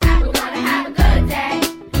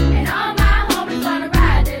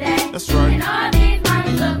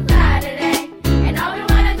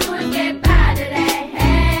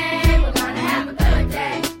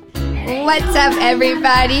What's up,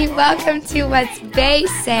 everybody? Welcome to What's They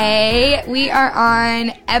Say. We are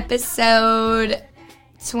on episode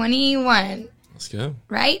 21. Let's go.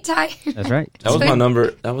 Right, Ty? That's right. That was my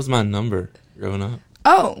number. That was my number growing up.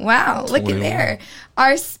 Oh, wow. Look 21. at there.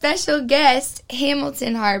 Our special guest,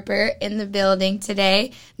 Hamilton Harper, in the building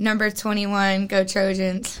today. Number 21. Go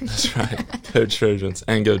Trojans. That's right. Go Trojans.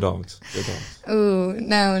 And go Dogs. Go Dogs. Ooh,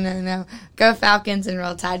 no. Go Falcons and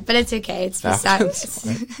Roll Tide. But it's okay. It's besides.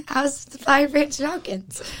 I was the Fire Branch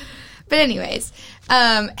Falcons. But anyways,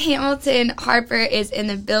 Hamilton Harper is in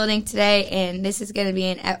the building today, and this is going to be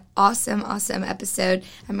an awesome episode.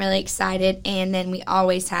 I'm really excited. And then we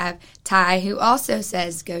always have Ty, who also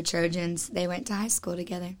says, Go Trojans. They went to high school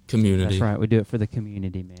together. Community. That's right. We do it for the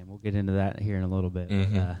community, man. We'll get into that here in a little bit.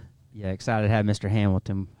 Mm-hmm. Yeah, excited to have Mr.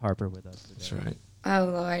 Hamilton Harper with us today. That's right. Oh,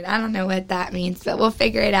 Lord. I don't know what that means, but we'll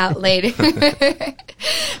figure it out later.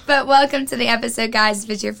 But welcome to the episode, guys. If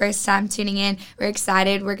it's your first time tuning in, we're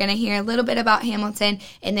excited. We're going to hear a little bit about Hamilton,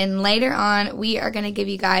 and then later on, we are going to give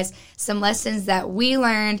you guys some lessons that we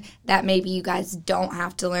learned that maybe you guys don't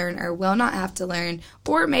have to learn or will not have to learn,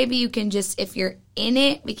 or maybe you can just, if you're in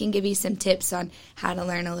it, we can give you some tips on how to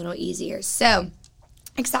learn a little easier. So,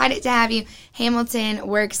 excited to have you. Hamilton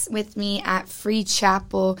works with me at Free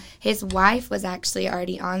Chapel. His wife was actually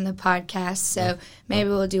already on the podcast, so maybe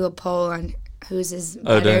we'll do a poll on whose is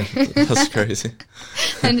better. Oh, dang. That's crazy.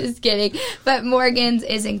 I'm just kidding. But Morgan's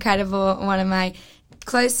is incredible. One of my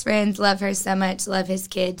close friends. Love her so much. Love his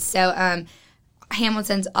kids. So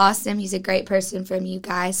Hamilton's awesome. He's a great person for you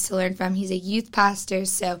guys to learn from. He's a youth pastor,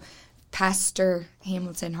 so Pastor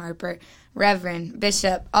Hamilton Harper. Reverend,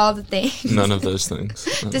 Bishop, all the things. None of those things.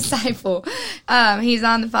 Disciple. He's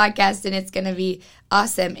on the podcast, and it's going to be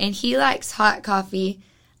awesome. And he likes hot coffee.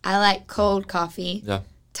 I like cold coffee. Yeah.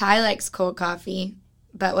 Ty likes cold coffee.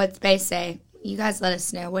 But what's they say? You guys let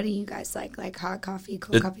us know. What do you guys like? Like hot coffee,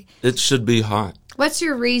 cold coffee? It should be hot. What's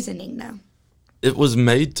your reasoning, though? It was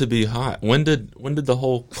made to be hot. When did the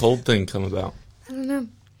whole cold thing come about? I don't know.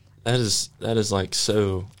 That is like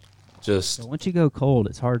so just. So once you go cold,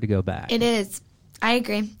 it's hard to go back. It is. I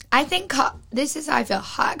agree. I think this is how I feel.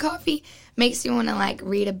 Hot coffee makes you want to like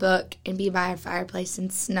read a book and be by a fireplace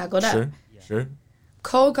and snuggled up. Sure.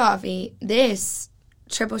 Cold coffee, this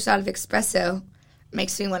triple shot of espresso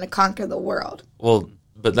makes me want to conquer the world. Well,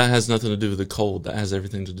 but that has nothing to do with the cold. That has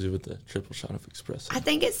everything to do with the triple shot of espresso. I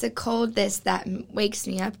think it's the coldness that wakes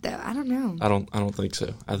me up, though. I don't know. I don't think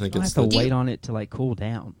so. I think You it's have to wait on it to like cool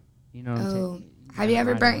down. You know what I'm saying? Have you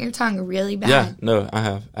ever burnt your tongue really bad? Yeah, no, I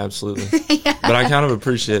have, absolutely. Yeah. But I kind of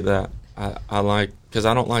appreciate that. I like, because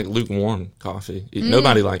I don't like lukewarm coffee.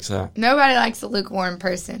 Nobody likes that. Nobody likes a lukewarm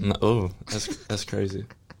person. No, oh, that's crazy.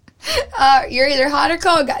 You're either hot or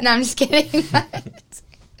cold. No, I'm just kidding.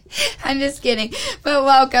 I'm just kidding. But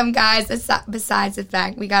welcome, guys. Besides the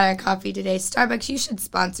fact we got our coffee today, Starbucks, you should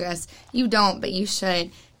sponsor us. You don't, but you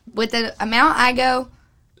should. With the amount I go,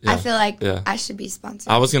 I feel like I should be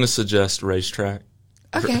sponsored. I was going to suggest Racetrack.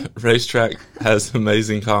 Okay. Racetrack has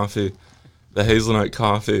amazing coffee. The hazelnut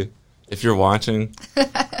coffee. If you're watching,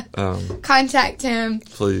 contact him.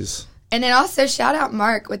 Please. And then also shout out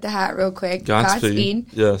Mark with the hat real quick. Godspeed.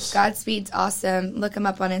 Yes. Godspeed's awesome. Look him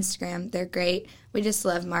up on Instagram. They're great. We just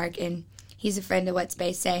love Mark, and he's a friend of What's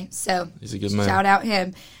They Say. So he's a good man. Shout out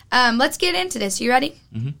him. Let's get into this. You ready?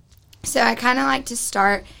 Mm-hmm. So I kind of like to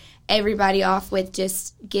start everybody off with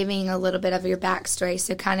just giving a little bit of your backstory.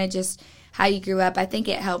 So kind of just how you grew up. I think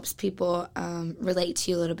it helps people relate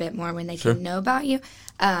to you a little bit more when they can know about you.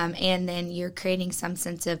 And then you're creating some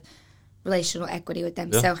sense of relational equity with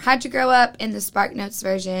them. Yeah. So how'd you grow up in the Spark Notes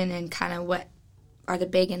version, and kind of what are the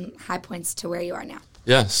big and high points to where you are now?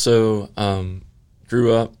 Yeah, so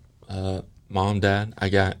grew up, mom, dad. I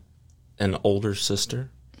got an older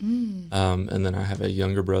sister, and then I have a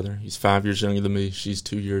younger brother. He's 5 years younger than me. She's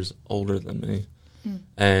 2 years older than me.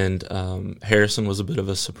 And Harrison was a bit of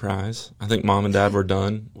a surprise. I think mom and dad were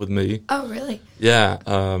done with me. Oh, really? Yeah.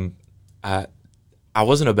 I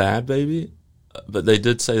wasn't a bad baby, but they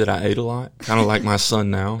did say that I ate a lot, kind of like my son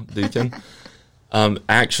now, Deacon.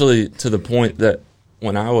 Actually, to the point that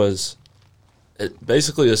when I was,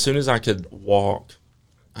 basically as soon as I could walk,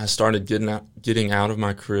 I started getting out of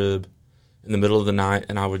my crib in the middle of the night,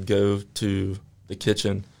 and I would go to the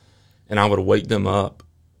kitchen, and I would wake them up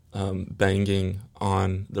banging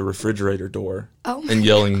on the refrigerator door and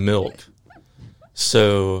yelling milk.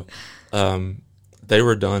 So they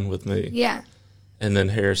were done with me. Yeah. And then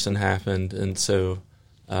Harrison happened, and so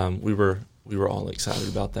we were all excited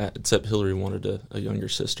about that, except Hillary wanted a younger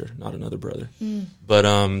sister, not another brother. But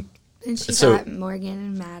and she got Morgan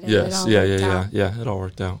and Matt. Yes, yeah, it all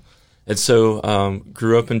worked out. And so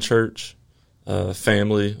grew up in church,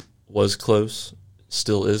 family was close,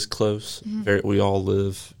 still is close. We all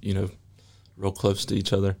live, real close to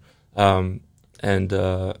each other. And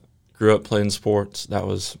grew up playing sports. That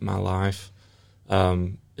was my life.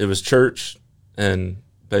 It was church and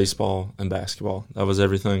baseball and basketball. That was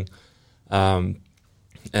everything. And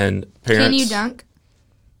parents. Can you dunk?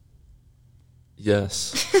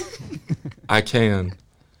 Yes, I can.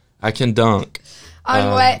 I can dunk.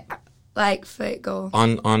 On what, like, foot goal?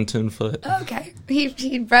 On 10 foot. Okay.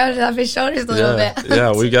 He brought it off his shoulders a little bit.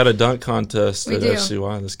 Yeah, we got a dunk contest We at do.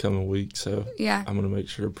 FCY this coming week, so Yeah. I'm going to make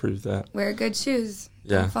sure to prove that. Wear good shoes.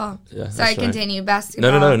 Yeah. Don't fall. Yeah, Sorry, that's right. continue.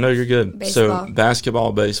 Basketball. No, you're good. Baseball. So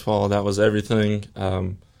basketball, baseball, that was everything.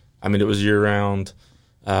 It was year-round.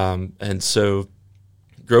 And so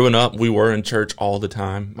growing up, we were in church all the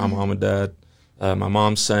time, my mom and dad. My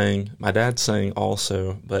mom sang. My dad sang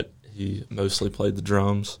also, but he mostly played the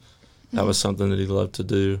drums. That was something that he loved to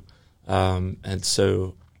do. And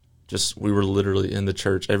so we were literally in the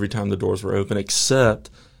church every time the doors were open, except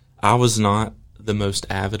I was not the most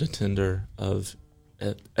avid attender of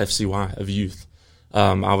FCY, of youth.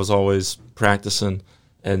 I was always practicing,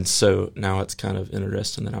 and so now it's kind of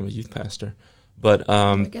interesting that I'm a youth pastor. But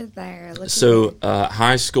Look at there. Look so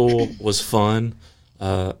high school was fun.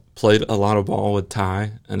 Played a lot of ball with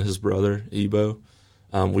Ty and his brother, Ebo.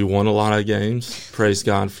 We won a lot of games. Praise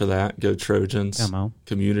God for that. Go Trojans. Come on.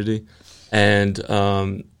 Community.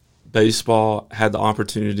 And baseball, had the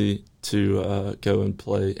opportunity to go and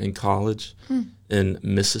play in college in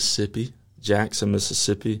Mississippi, Jackson,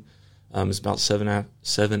 Mississippi. It's about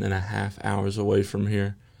 7.5 hours away from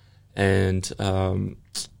here. And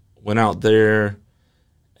went out there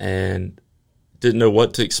and didn't know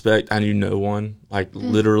what to expect. I knew no one,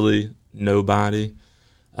 literally nobody.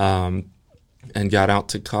 And got out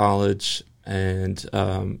to college and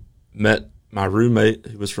met my roommate,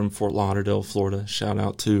 who was from Fort Lauderdale, Florida. Shout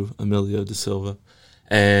out to Emilio da Silva.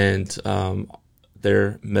 And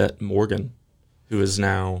there met Morgan, who is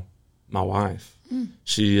now my wife.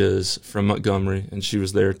 She is from Montgomery, and she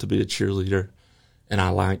was there to be a cheerleader. And I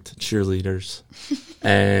liked cheerleaders,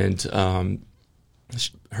 and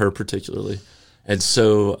her particularly. And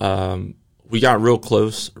so we got real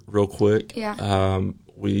close real quick. Yeah.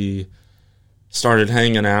 We started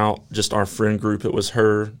hanging out, just our friend group. It was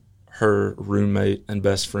her roommate and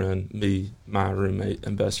best friend, me, my roommate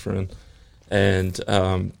and best friend. And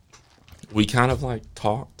we kind of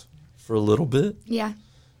talked for a little bit. Yeah.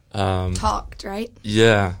 Talked, right?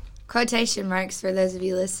 Yeah. Quotation marks for those of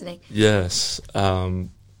you listening. Yes.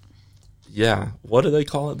 Yeah. What do they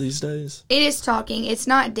call it these days? It is talking. It's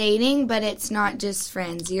not dating, but it's not just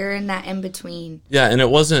friends. You're in that in between. Yeah, and it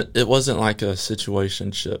wasn't like a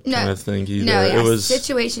situationship kind of thing either. No, yeah. It was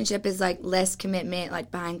Situationship is less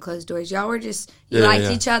commitment, behind closed doors. Y'all were just liked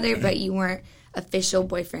each other, but you weren't official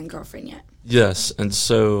boyfriend girlfriend yet. Yes, and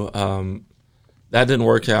so that didn't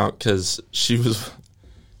work out because she was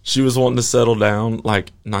wanting to settle down,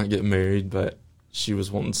 not get married, but she was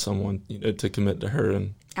wanting someone to commit to her,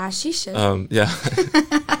 and as she should. Yeah.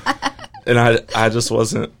 And I just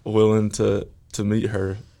wasn't willing to meet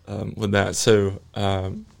her with that. So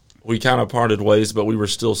we kind of parted ways, but we were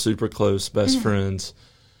still super close, best friends,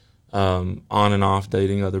 on and off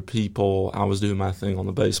dating other people. I was doing my thing on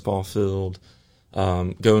the baseball field,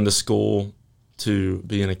 going to school to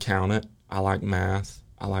be an accountant. I like math.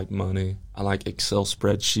 I like money. I like Excel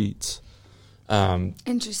spreadsheets.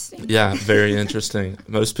 Interesting. Yeah, very interesting.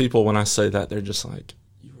 Most people, when I say that, they're just like,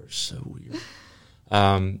 you are so weird.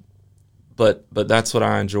 But that's what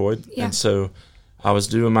I enjoyed. Yeah. And so I was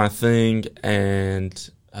doing my thing, and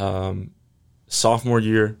sophomore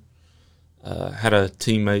year, had a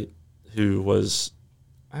teammate who was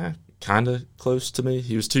kind of close to me.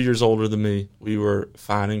 He was 2 years older than me. We were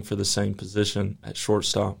fighting for the same position at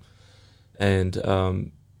shortstop.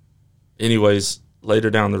 And anyways, later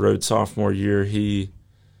down the road, sophomore year, he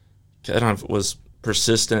kind of was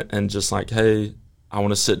persistent and just hey, I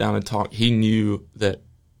want to sit down and talk. He knew that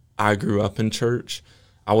I grew up in church.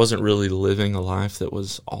 I wasn't really living a life that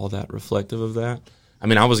was all that reflective of that.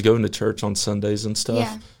 I was going to church on Sundays and stuff.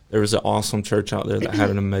 Yeah. There was an awesome church out there that had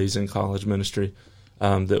an amazing college ministry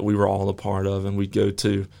that we were all a part of, and we'd go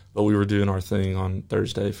to, but we were doing our thing on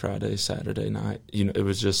Thursday, Friday, Saturday night. It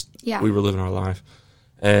was just, we were living our life.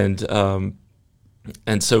 And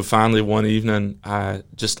so finally one evening, I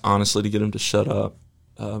just honestly, to get him to shut up,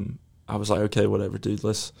 I was like, okay, whatever, dude,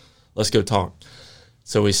 let's go talk.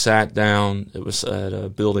 So we sat down. It was at a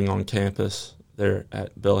building on campus there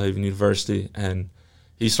at Belhaven University, and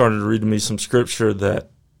he started to read to me some scripture that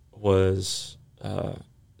was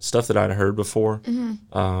stuff that I'd heard before.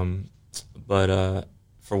 But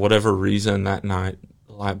for whatever reason that night,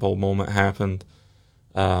 the light bulb moment happened.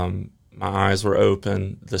 My eyes were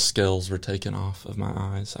open. The scales were taken off of my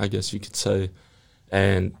eyes, I guess you could say.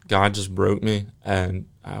 And God just broke me, and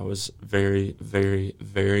I was very, very,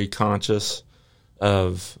 very conscious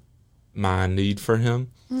of my need for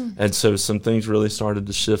him. And so some things really started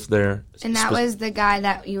to shift there. And that was the guy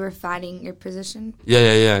that you were fighting your position?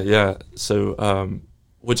 Yeah. So,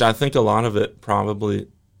 which I think a lot of it probably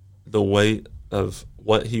the weight of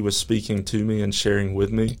what he was speaking to me and sharing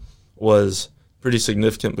with me was pretty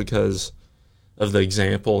significant because of the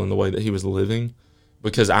example and the way that he was living,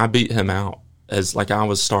 because I beat him out as like I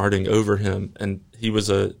was starting over him, and he was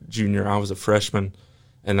a junior, I was a freshman,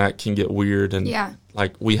 and that can get weird. And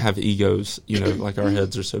like we have egos, like our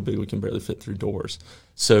heads are so big we can barely fit through doors.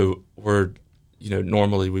 So we're,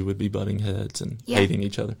 normally we would be butting heads and hating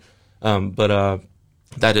each other. But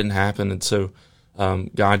that didn't happen. And so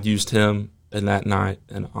God used him in that night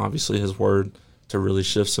and obviously his word to really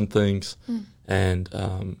shift some things. And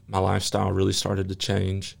my lifestyle really started to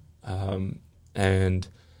change. And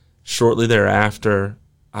shortly thereafter,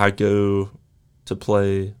 I go to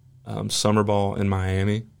play summer ball in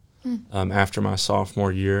Miami. After my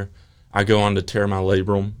sophomore year, I go on to tear my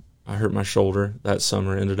labrum. I hurt my shoulder that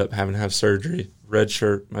summer, ended up having to have surgery,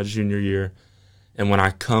 redshirt my junior year. And when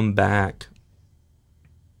I come back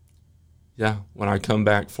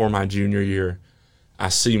for my junior year, I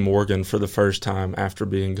see Morgan for the first time after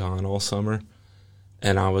being gone all summer.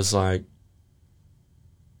 And I was like,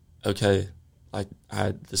 okay, like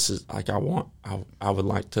I would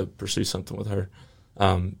like to pursue something with her,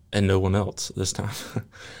 and no one else this time.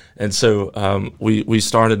 And so we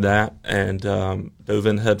started that and dove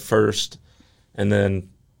in head first, and then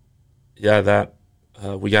we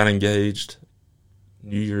got engaged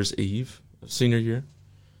New Year's Eve of senior year,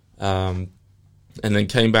 and then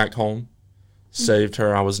came back home, saved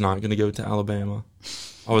her. I was not going to go to Alabama.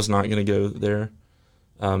 I was not going to go there.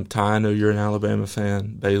 Ty, I know you're an Alabama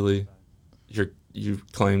fan. Bailey, you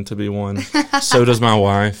claim to be one. So does my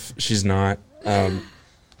wife. She's not.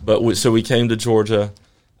 So we came to Georgia.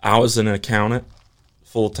 I was an accountant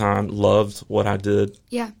full-time, loved what I did.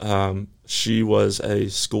 Yeah. She was a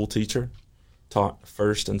school teacher, taught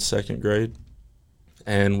first and second grade.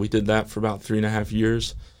 And we did that for about 3.5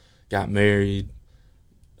 years. Got married,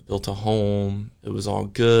 built a home. It was all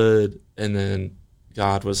good. And then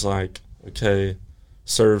God was like, okay,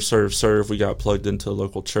 serve. We got plugged into a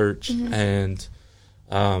local church. And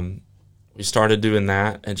we started doing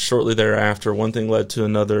that, and shortly thereafter, one thing led to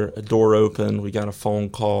another. A door opened. We got a phone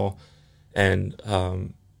call, and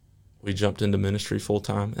we jumped into ministry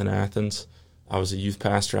full-time in Athens. I was a youth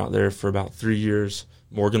pastor out there for about 3 years.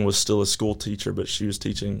 Morgan was still a school teacher, but she was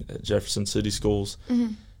teaching at Jefferson City Schools.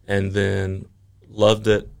 And then loved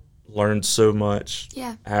it, learned so much.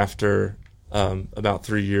 After about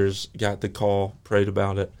 3 years, got the call, prayed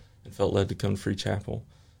about it, and felt led to come to Free Chapel.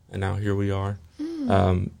 And now here we are.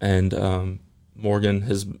 Morgan,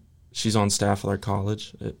 she's on staff at our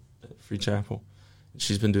college at Free Chapel.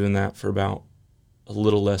 She's been doing that for about a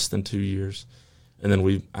little less than 2 years. And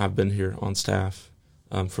then I've been here on staff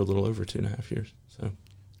for a little over 2.5 years. So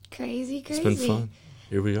crazy. It's been fun.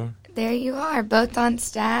 Here we are. There you are, both on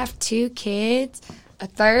staff, 2 kids, a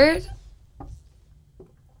third.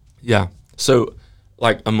 Yeah. So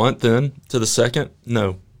like a month in to the second,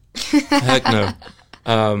 no. Heck no.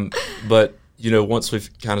 But once we've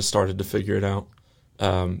kind of started to figure it out,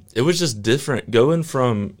 it was just different going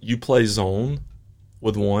from you play zone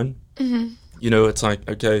with one. It's like,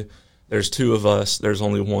 okay, there's 2 of us, there's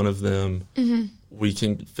only one of them. We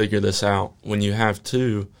can figure this out. When you have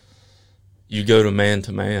 2, you go to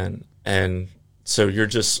man, and so you're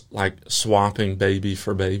just like swapping baby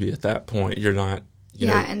for baby at that point. You're not,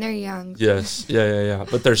 and they're young. Yes, yeah.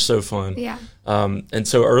 But they're so fun. Yeah. And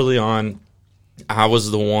so early on, I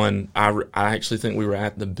was the one. I actually think we were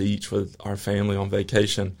at the beach with our family on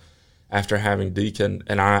vacation after having Deacon,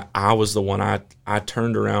 and I was the one. I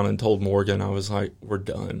turned around and told Morgan, I was like, we're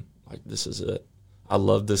done. Like, this is it. I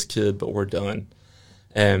love this kid, but we're done.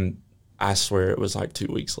 And I swear it was like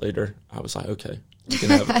 2 weeks later, I was like, okay,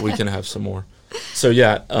 we can have some more. So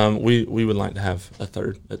we would like to have a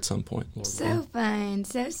third at some point. So fun,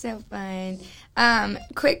 so fun.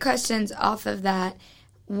 Quick questions off of that.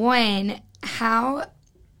 One, how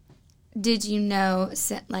did you know,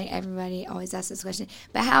 like everybody always asks this question,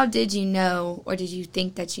 but how did you know, or did you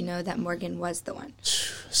think that that Morgan was the one?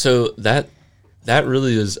 So that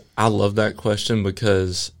really is, I love that question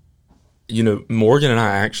because, Morgan and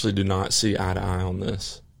I actually do not see eye to eye on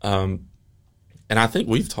this. And I think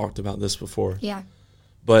we've talked about this before. Yeah.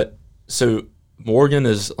 But so Morgan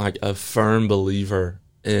is like a firm believer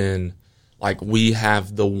in, like, we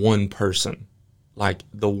have the one person, like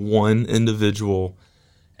the one individual,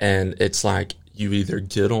 and it's like you either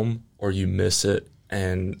get them or you miss it.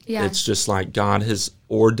 And it's just like God has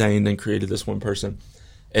ordained and created this one person.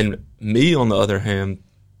 And me, on the other hand,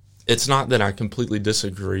 it's not that I completely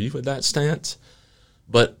disagree with that stance,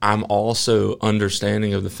 but I'm also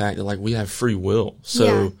understanding of the fact that, like, we have free will.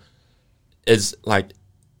 So it's like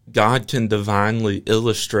God can divinely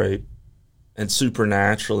illustrate and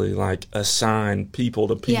supernaturally, like, assign people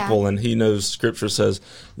to people. And he knows, Scripture says,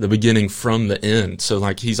 the beginning from the end. So,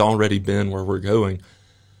 like, he's already been where we're going.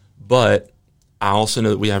 But I also know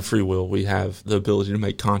that we have free will. We have the ability to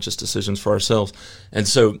make conscious decisions for ourselves. And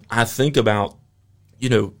so I think about, you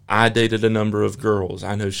know, I dated a number of girls.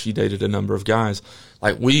 I know she dated a number of guys.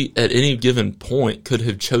 Like, we, at any given point, could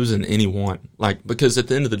have chosen anyone. Like, because at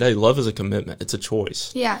the end of the day, love is a commitment. It's a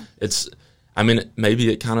choice. Yeah. It's, I mean,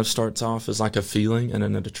 maybe it kind of starts off as like a feeling and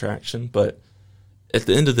an attraction, but at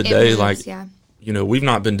the end of the day, like, you know, we've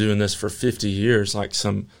not been doing this for 50 years like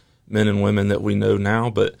some men and women that we know now,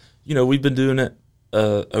 but, you know, we've been doing it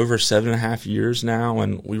over 7.5 years now,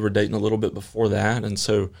 and we were dating a little bit before that. And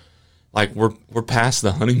so, like, we're past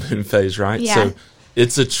the honeymoon phase, right? Yeah. So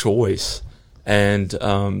it's a choice. And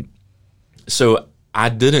so I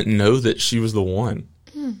didn't know that she was the one.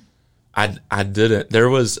 I didn't. There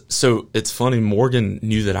was, so it's funny, Morgan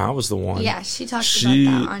knew that I was the one. Yeah, she talked about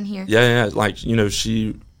that on here. Yeah, like, you know,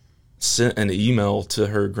 she sent an email to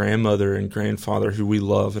her grandmother and grandfather, who we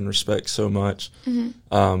love and respect so much,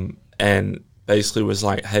 and basically was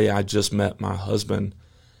like, hey, I just met my husband.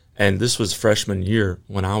 And this was freshman year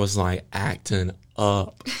when I was, like, acting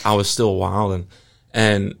up. I was still wilding.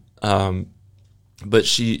 And but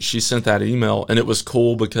she sent that email, and it was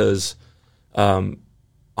cool because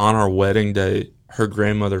on our wedding day, her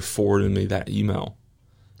grandmother forwarded me that email.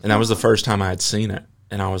 And that was the first time I had seen it.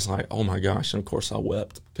 And I was like, oh my gosh. And of course I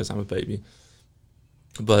wept because I'm a baby.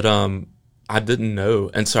 But I didn't know.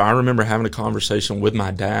 And so I remember having a conversation with my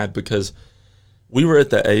dad, because we were at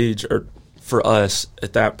the age, or for us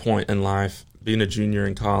at that point in life, being a junior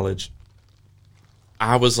in college,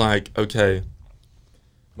 I was like, okay,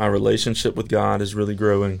 my relationship with God is really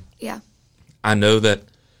growing. Yeah. I know that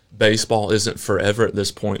baseball isn't forever at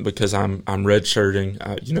this point, because I'm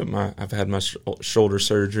redshirting. You know, I've had my shoulder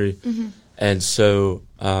surgery, and so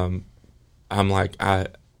I'm like,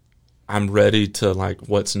 I'm ready to, like,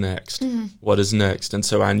 what's next? What is next? And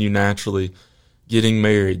so I knew naturally getting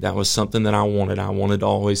married, that was something that I wanted. I wanted to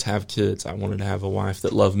always have kids. I wanted to have a wife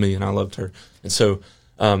that loved me, and I loved her. And so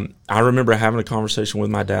I remember having a conversation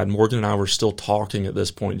with my dad. Morgan and I were still talking at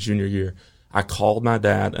this point, junior year. I called my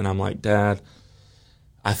dad, and I'm like, Dad,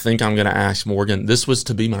 I think I'm going to ask Morgan. This was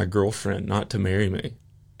to be my girlfriend, not to marry me.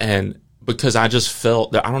 And because I just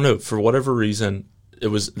felt that, I don't know, for whatever reason,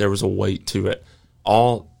 there was a weight to it.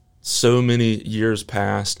 So many years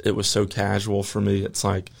passed, it was so casual for me. It's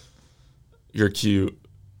like, you're cute,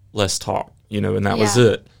 let's talk, you know, and that was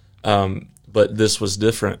it. But this was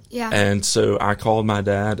different. Yeah. And so I called my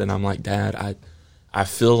dad, and I'm like, Dad, I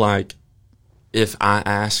feel like if I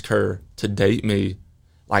ask her to date me,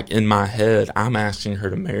 like, in my head, I'm asking her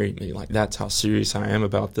to marry me. Like, that's how serious I am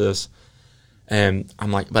about this. And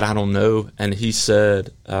I'm like, but I don't know. And he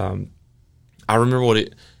said, I remember what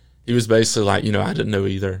he was basically like, you know, I didn't know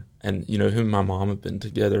either. And, you know, him and my mom have been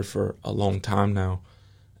together for a long time now.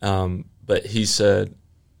 But he said,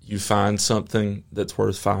 you find something that's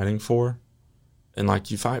worth fighting for, and, like,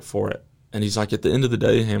 you fight for it. And he's like, at the end of the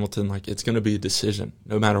day, Hamilton, like, it's going to be a decision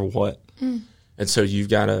no matter what. And so you've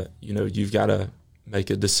got to make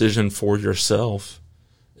a decision for yourself.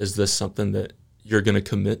 Is this something that you're going to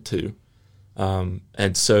commit to?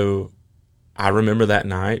 And so I remember that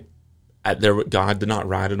night, God did not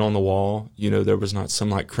write it on the wall. You know, there was not some,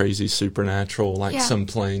 like, crazy supernatural, like, some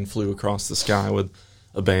plane flew across the sky with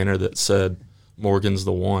a banner that said, Morgan's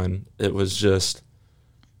the one. It was just,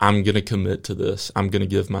 I'm going to commit to this. I'm going to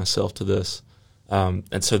give myself to this.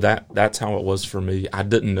 And so that's how it was for me. I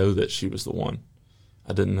didn't know that she was the one.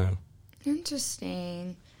 I didn't know.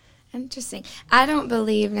 Interesting. I don't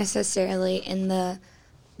believe necessarily in the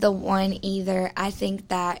one either. I think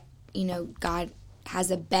that, you know, God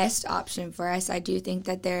has a best option for us. I do think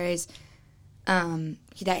that there is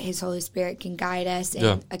that His Holy Spirit can guide us,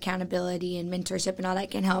 and accountability and mentorship and all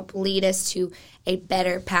that can help lead us to a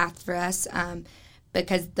better path for us,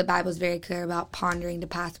 because the Bible is very clear about pondering the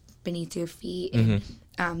path beneath your feet,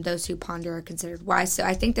 and those who ponder are considered wise. So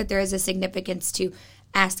I think that there is a significance to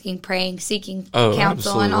asking, praying, seeking counsel,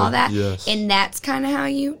 absolutely, and all that. Yes. And that's kind of how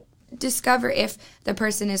you discover if the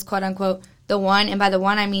person is, quote unquote, the one. And by the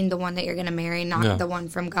one, I mean the one that you're going to marry, not the one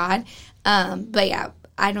from God. But yeah,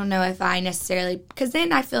 I don't know if I necessarily, because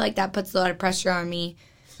then I feel like that puts a lot of pressure on me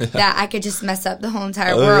that I could just mess up the whole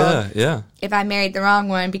entire world. Yeah. If I married the wrong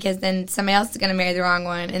one, because then somebody else is going to marry the wrong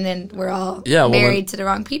one, and then we're all married to the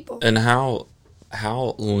wrong people. And how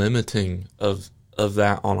limiting of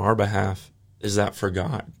that on our behalf is that for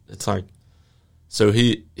God? It's like, so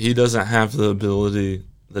he doesn't have the ability,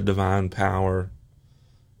 the divine power,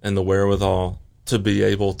 and the wherewithal to be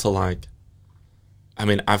able to, like, I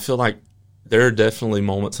mean, I feel like there are definitely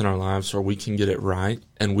moments in our lives where we can get it right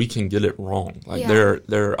and we can get it wrong. Like there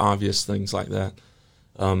are obvious things like that.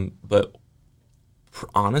 But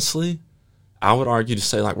honestly, I would argue to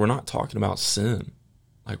say, like, we're not talking about sin.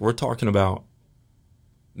 Like, we're talking about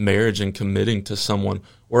marriage and committing to someone.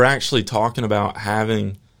 We're actually talking about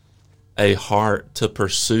having a heart to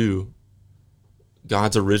pursue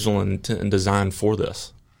God's original intent and design for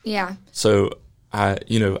this. Yeah. So I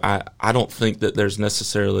don't think that there's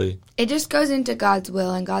necessarily... It just goes into God's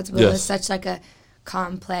will, and God's will is such like a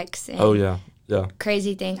complex and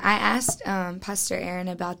crazy thing. I asked Pastor Aaron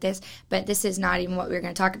about this, but this is not even what we were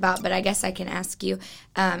going to talk about, but I guess I can ask you,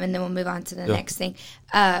 and then we'll move on to the next thing,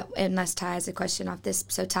 unless Ty has a question off this,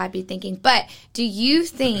 so Ty be thinking. But do you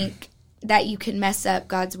think that you can mess up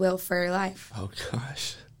God's will for your life? Oh,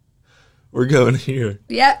 gosh. We're going here.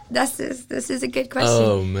 Yep, this is a good question.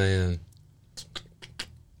 Oh, man.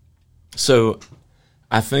 So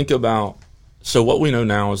I think about, so what we know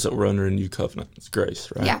now is that we're under a new covenant. It's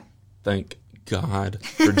grace, right? Yeah. Thank God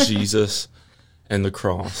for Jesus and the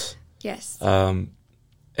cross. Yes. And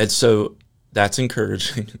so that's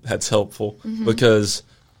encouraging. That's helpful because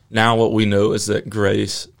now what we know is that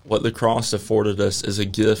grace, what the cross afforded us, is a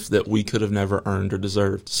gift that we could have never earned or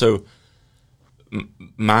deserved. So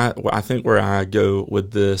I think where I go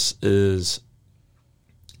with this is,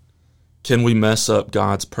 can we mess up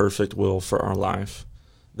God's perfect will for our life?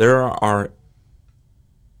 There are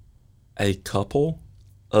a couple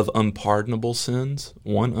of unpardonable sins.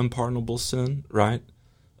 One unpardonable sin, right?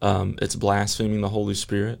 It's blaspheming the Holy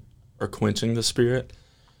Spirit or quenching the Spirit,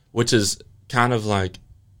 which is kind of like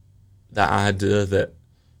the idea that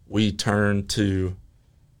we turn to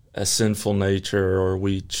a sinful nature, or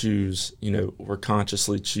we choose, we're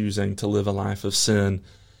consciously choosing to live a life of sin,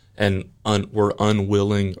 and we're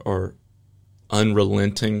unwilling or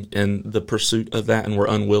unrelenting in the pursuit of that, and we're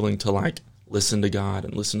unwilling to, like, listen to God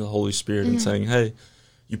and listen to the Holy Spirit and saying, hey,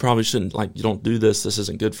 you probably shouldn't, like, you don't do this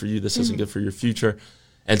isn't good for you, this isn't good for your future.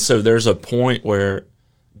 And so there's a point where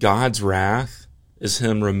God's wrath is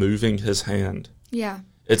him removing his hand. Yeah.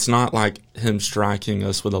 It's not like him striking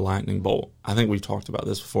us with a lightning bolt. I think we've talked about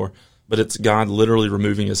this before, but it's God literally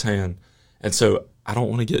removing his hand. And so I don't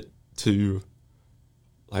want to get too,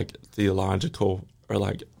 like, theological or,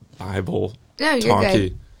 like, Bible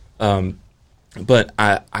talky. But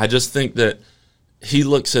I just think that he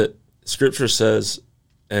looks at, Scripture says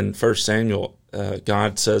in 1 Samuel,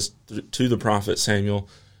 God says to the prophet Samuel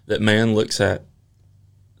that man looks at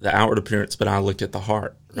the outward appearance, but I look at the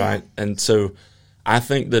heart, right? Yeah. And so I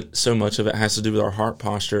think that so much of it has to do with our heart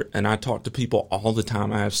posture. And I talk to people all the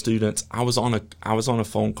time. I have students. I was on a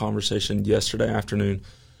phone conversation yesterday afternoon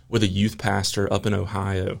with a youth pastor up in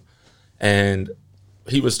Ohio, and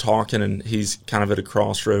he was talking, and he's kind of at a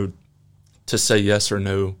crossroad to say yes or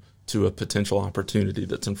no to a potential opportunity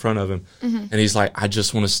that's in front of him. And he's like, I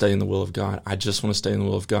just want to stay in the will of God. I just want to stay in the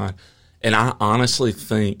will of God. And I honestly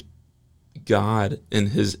think God, in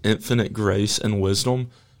his infinite grace and wisdom,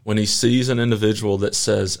 when he sees an individual that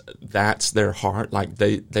says that's their heart, like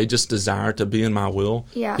they just desire to be in my will,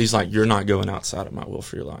 he's like, you're not going outside of my will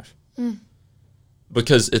for your life.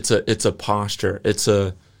 Because it's a posture. It's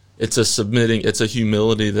a submitting, it's a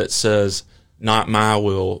humility that says, not my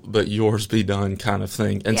will, but yours be done kind of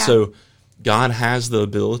thing. And so God has the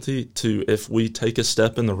ability to, if we take a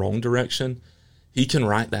step in the wrong direction, he can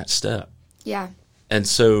right that step. Yeah. And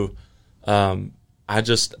so I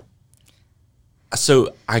guess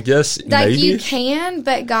like, maybe you can,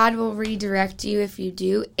 but God will redirect you if you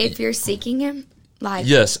do, if you're seeking him. Like,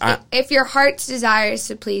 yes, if your heart's desire is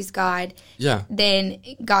to please God, then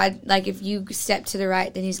God, like, if you step to the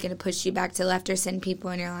right, then he's going to push you back to the left or send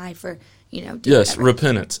people in your life, or do whatever.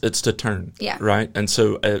 Repentance, it's to turn, right? And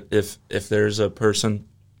so if there's a person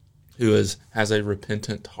who has a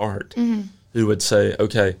repentant heart, who would say,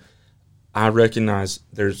 okay, I recognize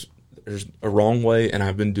there's a wrong way, and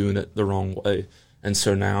I've been doing it the wrong way, and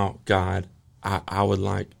so now, God, I would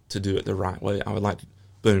like to do it the right way. I would like to,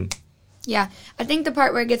 boom. Yeah, I think the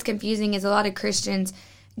part where it gets confusing is a lot of Christians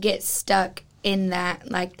get stuck in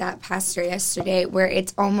that, like that pastor yesterday, where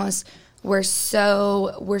it's almost we're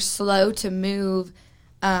slow to move,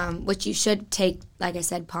 which you should take, like I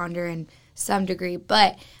said, ponder and some degree.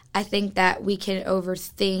 But I think that we can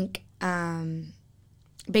overthink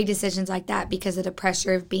big decisions like that because of the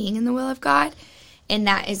pressure of being in the will of God. And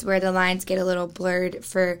that is where the lines get a little blurred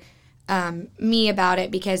for me about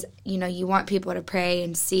it, because, you want people to pray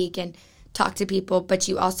and seek and talk to people, but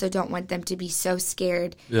you also don't want them to be so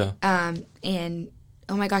scared. Yeah. And,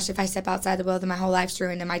 oh my gosh, if I step outside the will, then my whole life's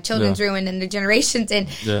ruined and my children's ruined and the generations. And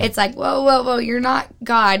it's like, whoa, you're not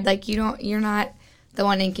God. Like, you're not the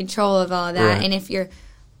one in control of all of that. Right. And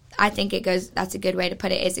I think that's a good way to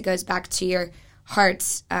put it, is it goes back to your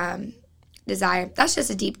heart's desire. That's just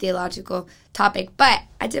a deep theological topic, but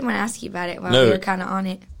I did want to ask you about it while we were kind of on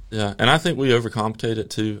it. Yeah, and I think we overcomplicate it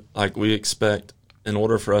too. Like, we expect, in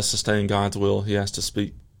order for us to stay in God's will, he has to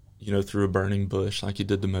speak, through a burning bush like he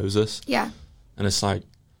did to Moses. Yeah. And it's like,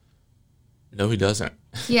 no, he doesn't.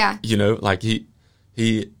 Yeah. Like he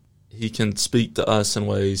can speak to us in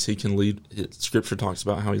ways. He can lead. Scripture talks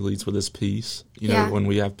about how he leads with his peace. When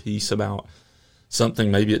we have peace about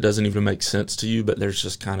something, maybe it doesn't even make sense to you, but there's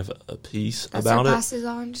just kind of a peace about it. Passes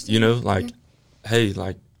on. Hey,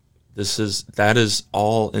 like that is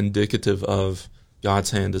all indicative of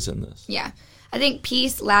God's hand is in this. Yeah. I think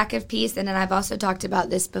peace, lack of peace, and then I've also talked about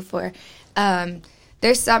this before.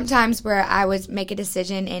 There's some times where I would make a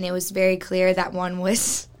decision and it was very clear that one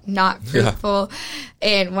was not fruitful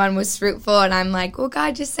and one was fruitful, and I'm like, well,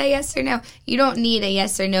 God, just say yes or no. You don't need a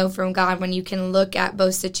yes or no from God when you can look at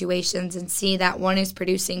both situations and see that one is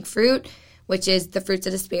producing fruit, which is the fruits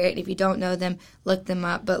of the Spirit. If you don't know them, look them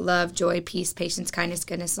up. But love, joy, peace, patience, kindness,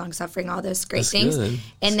 goodness, long-suffering, all those great things. Good.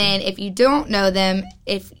 And then if you don't know them,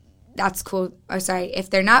 that's cool. If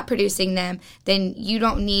they're not producing them, then you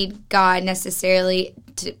don't need God necessarily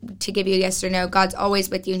to give you a yes or no. God's always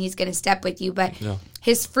with you, and he's going to step with you. But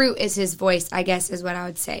his fruit is his voice, I guess, is what I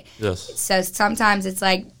would say. Yes. So sometimes it's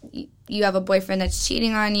like you have a boyfriend that's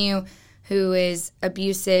cheating on you, who is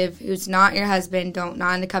abusive, who's not your husband,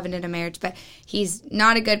 not in the covenant of marriage, but he's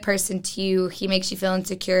not a good person to you. He makes you feel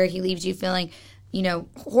insecure. He leaves you feeling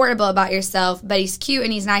horrible about yourself, but he's cute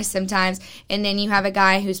and he's nice sometimes. And then you have a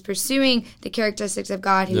guy who's pursuing the characteristics of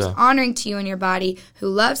God, who's honoring to you in your body, who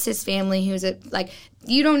loves his family,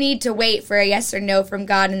 you don't need to wait for a yes or no from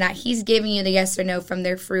God, and that he's giving you the yes or no from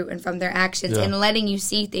their fruit and from their actions and letting you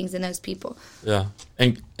see things in those people. Yeah.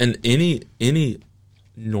 And any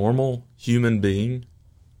normal human being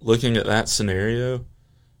looking at that scenario,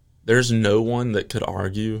 there's no one that could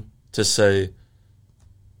argue to say,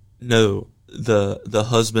 no, the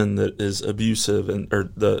husband that is abusive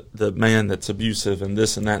or the man that's abusive and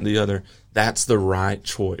this and that and the other, that's the right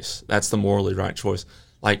choice. That's the morally right choice.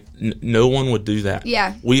 Like, no one would do that.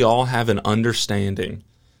 Yeah. We all have an understanding.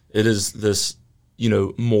 It is this,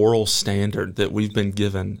 moral standard that we've been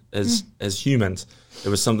given as humans. It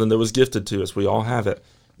was something that was gifted to us. We all have it.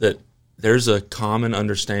 That there's a common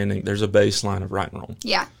understanding. There's a baseline of right and wrong.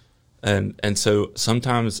 Yeah. And so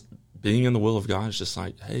sometimes being in the will of God is just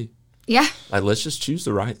like, hey, let's just choose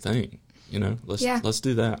the right thing. Let's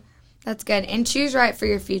do that. That's good. And choose right for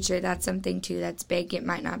your future. That's something too that's big. It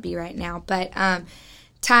might not be right now, but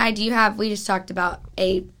Ty, we just talked about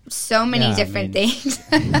so many different things.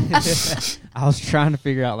 I was trying to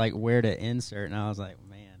figure out where to insert, and I was like,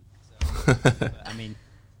 man. So,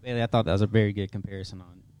 Bailey, I thought that was a very good comparison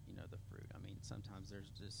on the fruit. Sometimes there's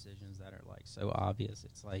decisions that are so obvious.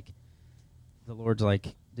 It's like the Lord's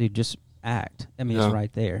like, dude, just act. It's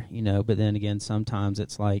right there, But then again, sometimes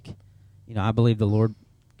it's like, I believe the Lord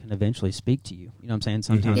can eventually speak to you. You know what I'm saying?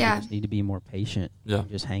 Sometimes you just need to be more patient. And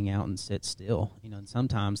just hang out and sit still. And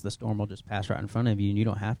sometimes the storm will just pass right in front of you, and you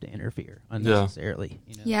don't have to interfere unnecessarily.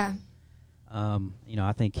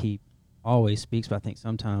 I think he always speaks, but I think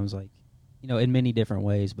sometimes in many different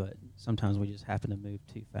ways, but sometimes we just happen to move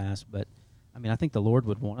too fast. But I think the Lord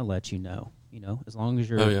would want to let you know, as long as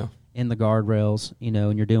you're in the guardrails,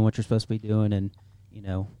 and you're doing what you're supposed to be doing, and,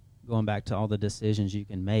 going back to all the decisions you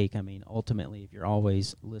can make. Ultimately, if you're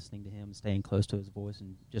always listening to him, staying close to his voice,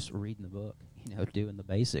 and just reading the book, doing the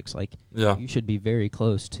basics, you should be very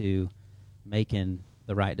close to making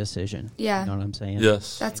the right decision. Yeah. You know what I'm saying?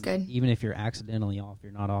 Yes. That's good. Even if you're accidentally off,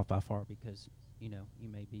 you're not off by far, because, you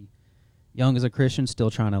may be young as a Christian,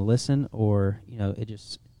 still trying to listen, or, you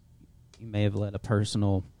may have let a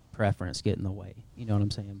personal preference get in the way. You know what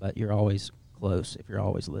I'm saying? But you're always close if you're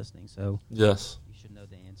always listening. So yes, you should know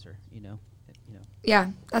the answer.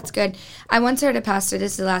 Yeah, that's good. I once heard a pastor.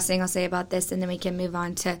 This is the last thing I'll say about this, and then we can move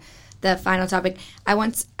on to the final topic. I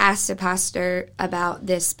once asked a pastor about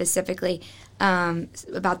this specifically,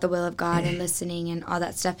 about the will of God and listening and all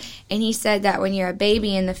that stuff. And he said that when you're a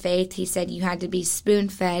baby in the faith, he said you had to be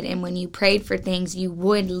spoon-fed, and when you prayed for things, you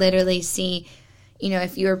would literally see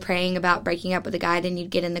if you were praying about breaking up with a guy, then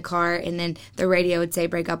you'd get in the car and then the radio would say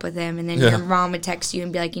break up with him, and then your mom would text you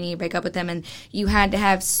and be like, you need to break up with him, and you had to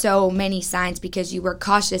have so many signs because you were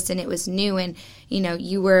cautious and it was new, and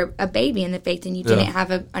you were a baby in the faith and you didn't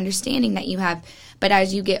have an understanding that you have. But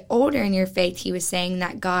as you get older in your faith, he was saying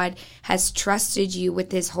that God has trusted you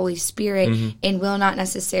with his Holy Spirit and will not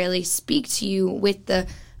necessarily speak to you with the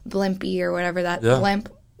blimpy or whatever that blimp.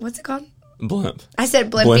 What's it called? Blimp. I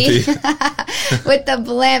said blimpy. With the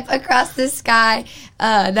blimp across the sky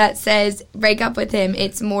that says break up with him.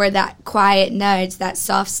 It's more that quiet nudge, that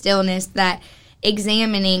soft stillness, that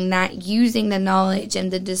examining, that using the knowledge and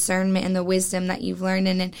the discernment and the wisdom that you've learned.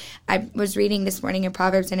 And I was reading this morning in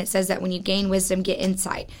Proverbs, and it says that when you gain wisdom, get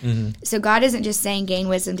insight. So God isn't just saying gain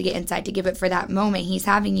wisdom to get insight, to give it for that moment. He's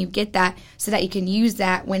having you get that so that you can use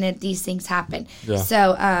that when these things happen.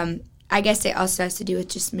 So I guess it also has to do with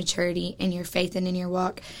just maturity in your faith and in your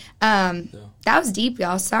walk. That was deep,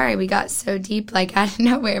 y'all. Sorry we got so deep like out of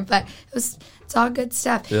nowhere, but it's all good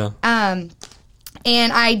stuff.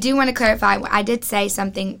 And I do want to clarify, I did say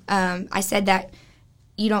something. I said that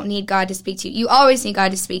you don't need God to speak to you. You always need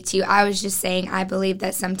God to speak to you. I was just saying I believe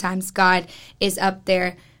that sometimes God is up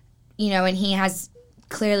there, and he has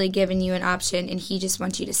clearly given you an option, and he just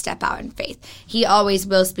wants you to step out in faith. He always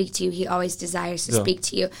will speak to you. He always desires to speak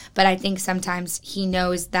to you. But I think sometimes he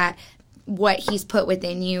knows that what he's put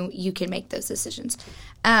within you, you can make those decisions.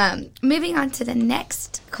 Moving on to the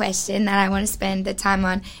next question that I want to spend the time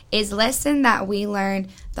on is lesson that we learn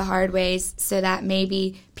the hard ways so that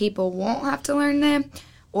maybe people won't have to learn them,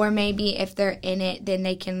 or maybe if they're in it, then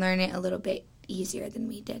they can learn it a little bit easier than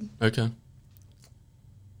we did. Okay.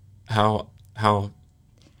 How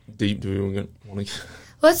deep do we want to get?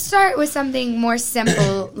 Let's start with something more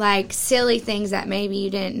simple, like silly things that maybe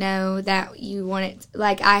you didn't know that you wanted.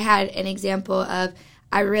 Like I had an example of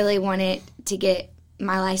I really wanted to get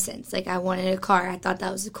my license. Like I wanted a car. I thought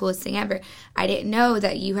that was the coolest thing ever. I didn't know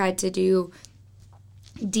that you had to do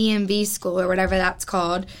DMV school or whatever that's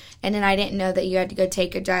called. And then I didn't know that you had to go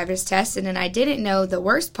take a driver's test. And then I didn't know the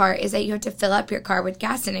worst part is that you have to fill up your car with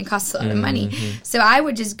gas, and it costs a lot of money. So I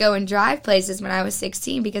would just go and drive places when I was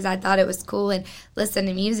 16 because I thought it was cool and listen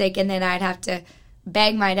to music. And then I'd have to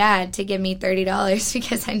beg my dad to give me $30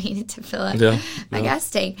 because I needed to fill up my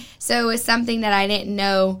gas tank. So it was something that I didn't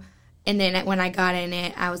know. And then when I got in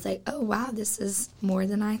it, I was like, oh, wow, this is more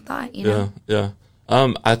than I thought,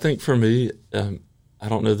 I think for me, I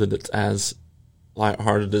don't know that it's as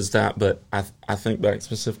lighthearted as that, but I think back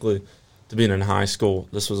specifically to being in high school.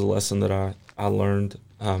 This was a lesson that I learned,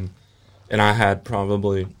 and I had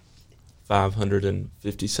probably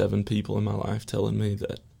 557 people in my life telling me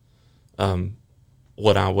that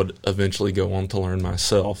what I would eventually go on to learn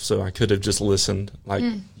myself. So I could have just listened like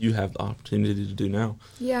you have the opportunity to do now.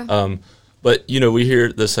 But, we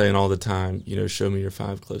hear the saying all the time, show me your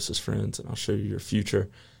 5 closest friends and I'll show you your future.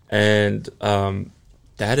 And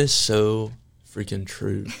that is so freaking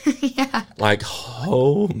true. Like,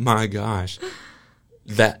 oh my gosh.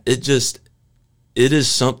 That it is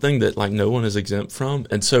something that like no one is exempt from.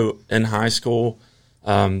 And so in high school,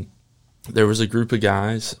 there was a group of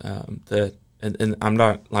guys that, and I'm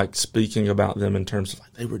not like speaking about them in terms of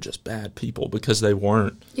like they were just bad people, because they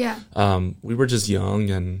weren't. We were just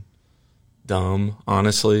young and dumb,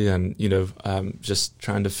 honestly, and just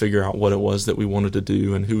trying to figure out what it was that we wanted to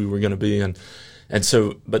do and who we were going to be, and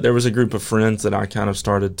so. But there was a group of friends that I kind of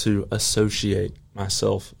started to associate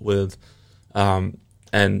myself with,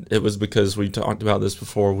 and it was because we talked about this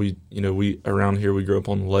before. We around here we grew up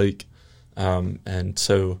on the lake, and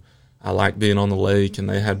so I liked being on the lake, and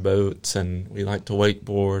they had boats, and we liked to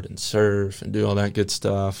wakeboard and surf and do all that good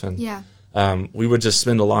stuff, and we would just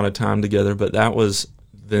spend a lot of time together. But that was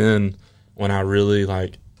then when I really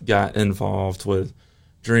like got involved with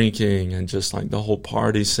drinking and just like the whole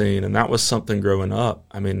party scene. And that was something growing up.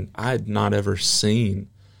 I mean, I had not ever seen,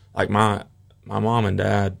 like my mom and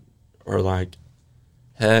dad are like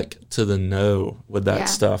heck to the no with that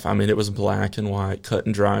stuff. I mean, it was black and white, cut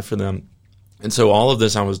and dry for them. And so all of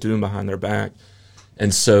this I was doing behind their back.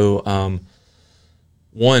 And so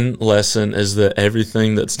one lesson is that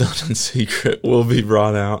everything that's done in secret will be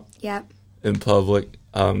brought out in public.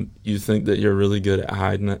 You think that you're really good at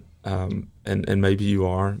hiding it, and maybe you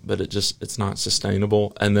are, but it's not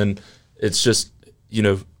sustainable. And then it's just,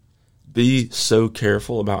 be so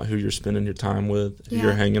careful about who you're spending your time with, who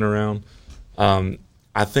you're hanging around.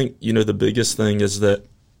 I think, the biggest thing is that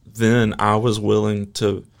then I was willing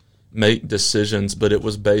to make decisions, but it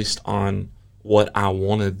was based on what I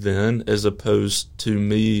wanted then, as opposed to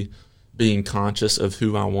me being conscious of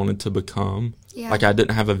who I wanted to become. Like I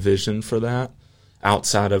didn't have a vision for that.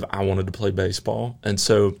 outside of I wanted to play baseball. And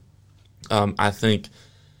so I think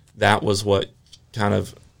that was what kind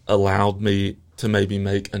of allowed me to maybe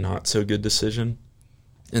make a not so good decision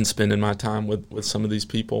in spending my time with some of these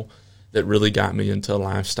people that really got me into a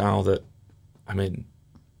lifestyle that, I mean,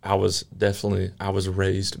 I was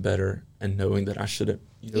raised better and knowing that I shouldn't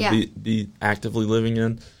be actively living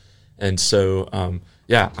in. And so,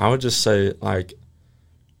 I would just say, like,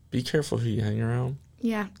 be careful who you hang around.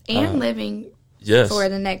 Yeah, and living for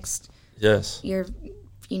the next you're,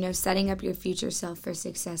 setting up your future self for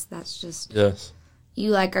success. That's just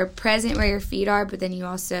you are present where your feet are, but then you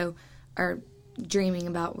also are dreaming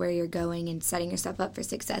about where you're going and setting yourself up for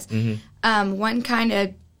success. Mm-hmm. One kind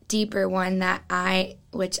of deeper one that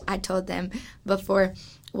which I told them before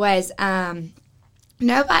was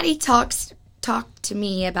nobody talked to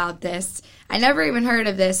me about this. I never even heard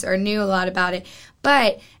of this or knew a lot about it,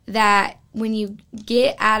 but that when you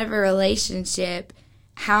get out of a relationship,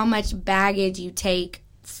 how much baggage you take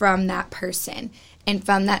from that person and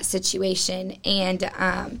from that situation. And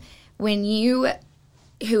when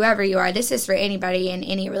whoever you are, this is for anybody in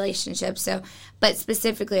any relationship, but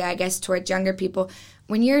specifically, I guess, towards younger people,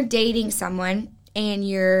 when you're dating someone and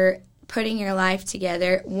you're putting your life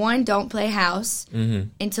together, one, don't play house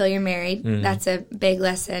until you're married. Mm-hmm. That's a big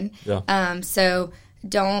lesson. Yeah. So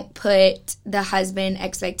don't put the husband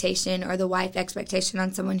expectation or the wife expectation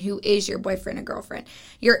on someone who is your boyfriend or girlfriend.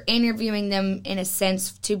 You're interviewing them in a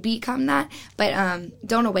sense to become that, but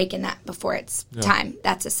don't awaken that before it's time.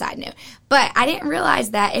 That's a side note. But I didn't realize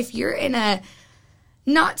that if you're in a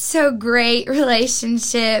not so great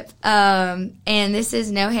relationship, and this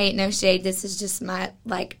is no hate, no shade, this is just my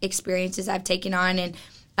experiences I've taken on, and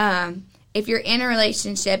if you're in a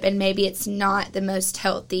relationship and maybe it's not the most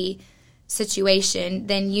healthy situation,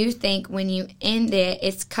 then you think when you end it,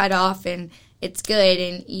 it's cut off and it's good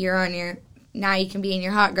and now you can be in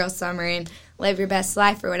your hot girl summer and live your best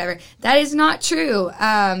life or whatever. That is not true.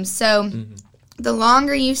 The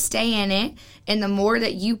longer you stay in it and the more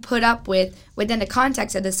that you put up with within the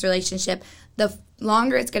context of this relationship, the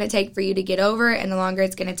longer it's going to take for you to get over it and the longer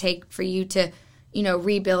it's going to take for you to,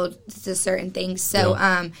 rebuild to certain things. So,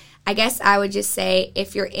 I guess I would just say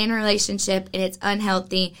if you're in a relationship and it's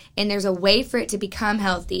unhealthy and there's a way for it to become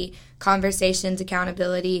healthy, conversations,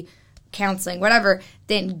 accountability, counseling, whatever,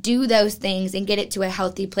 then do those things and get it to a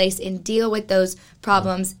healthy place and deal with those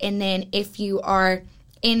problems. And then if you are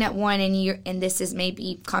in at one and this is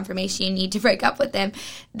maybe confirmation you need to break up with them,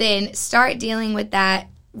 then start dealing with that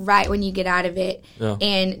right when you get out of it. Yeah.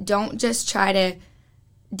 And don't just try to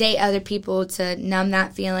date other people to numb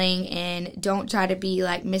that feeling, and don't try to be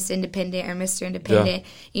like Miss Independent or Mr. Independent.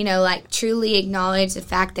 Truly acknowledge the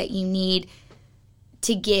fact that you need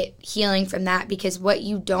to get healing from that, because what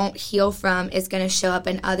you don't heal from is going to show up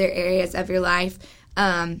in other areas of your life.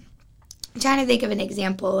 I'm trying to think of an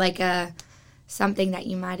example, something that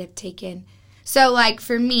you might have taken. So,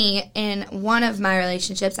 for me, in one of my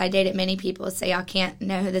relationships, I dated many people, so y'all can't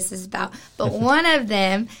know who this is about, but one of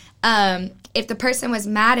them, if the person was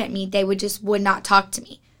mad at me, they would not talk to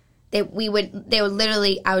me. They would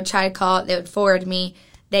literally, I would try to call, they would forward me,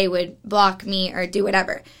 they would block me or do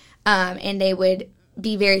whatever. And they would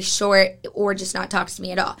be very short or just not talk to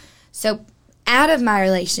me at all. So out of my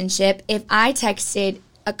relationship, if I texted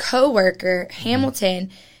a coworker,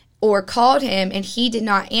 Hamilton, or called him and he did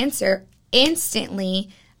not answer, instantly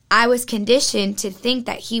I was conditioned to think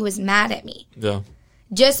that he was mad at me. Yeah.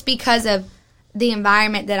 Just because of the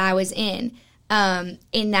environment that I was in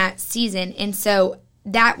that season. And so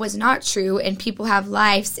that was not true, and people have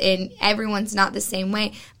lives and everyone's not the same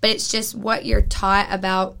way, but it's just what you're taught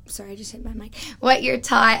about, sorry, I just hit my mic, what you're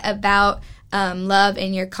taught about love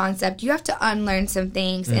and your concept. You have to unlearn some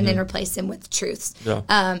things and then replace them with truths.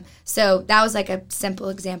 Yeah. So that was a simple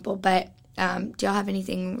example, but do y'all have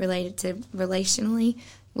anything related to relationally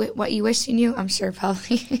with what you wish you knew? I'm sure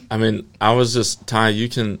probably. I mean, I was just, Ty, you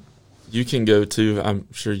can go too.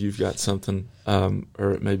 I'm sure you've got something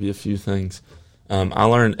or maybe a few things. I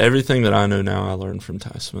learned everything that I know now. I learned from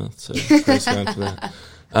Ty Smith, so praise God for that.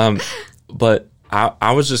 But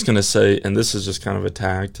I was just going to say, and this is just kind of a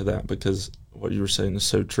tag to that because what you were saying is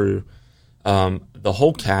so true. The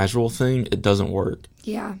whole casual thing, it doesn't work.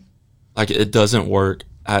 Yeah, it doesn't work.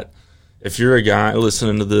 If you're a guy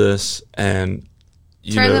listening to this and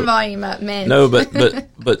turn the volume up, man. No,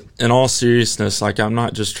 but in all seriousness, I'm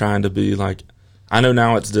not just trying to be I know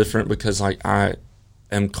now it's different because I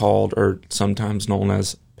am called or sometimes known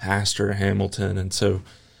as Pastor Hamilton, and so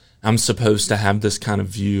I'm supposed to have this kind of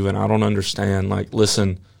view, and I don't understand.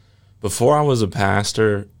 Listen, before I was a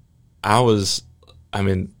pastor, I was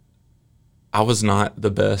not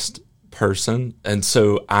the best person. And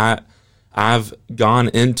so I've gone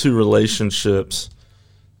into relationships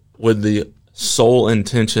with the sole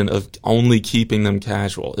intention of only keeping them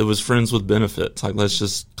casual. It was friends with benefits. Like, let's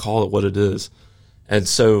just call it what it is. And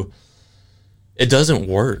so it doesn't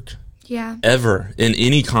work. Yeah. Ever in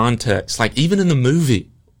any context. Like, even in the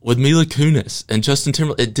movie with Mila Kunis and Justin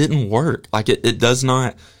Timberlake, it didn't work. Like, it does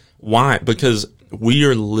not. Why? Because we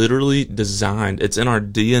are literally designed, it's in our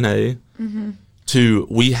DNA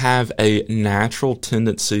we have a natural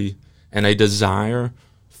tendency and a desire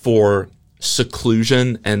for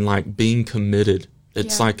seclusion and like being committed.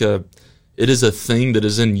 It's like it is a thing that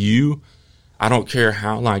is in you. I don't care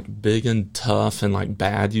how like big and tough and like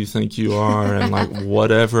bad you think you are and like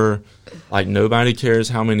whatever, like nobody cares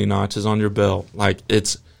how many notches on your belt. Like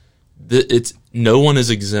it's no one is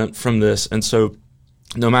exempt from this. And so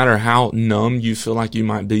no matter how numb you feel like you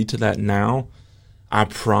might be to that now, I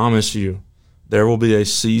promise you there will be a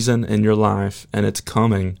season in your life, and it's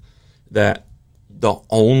coming, that the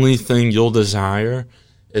only thing you'll desire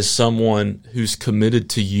is someone who's committed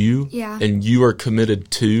to you and you are committed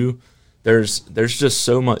to. There's just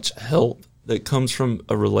so much help that comes from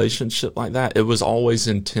a relationship like that. It was always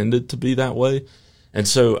intended to be that way. And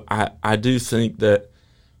so I do think that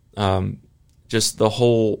just the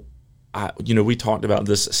whole, we talked about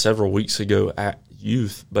this several weeks ago at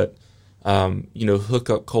youth, but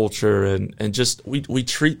hookup culture and just we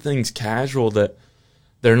treat things casual that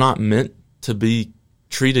they're not meant to be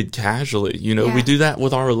treated casually. We do that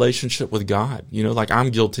with our relationship with God. Like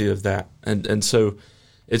I'm guilty of that. And so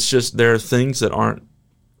it's just there are things that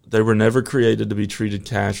they were never created to be treated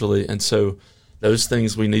casually. And so those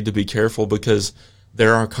things we need to be careful because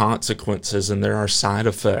there are consequences and there are side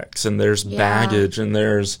effects and there's baggage and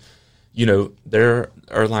there's, there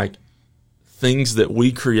are like things that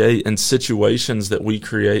we create and situations that we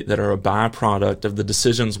create that are a byproduct of the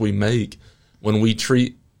decisions we make when we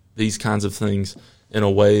treat these kinds of things in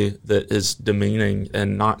a way that is demeaning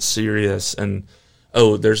and not serious and,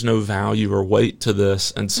 there's no value or weight to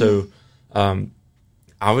this. And so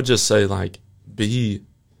I would just say, like, be,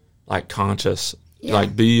 like, conscious. Yeah.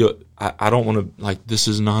 Like, I don't want to, like, this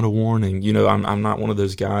is not a warning. I'm not one of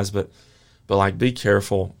those guys, but like, be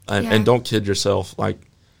careful and don't kid yourself. Like,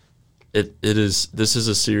 this is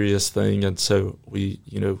a serious thing, and so we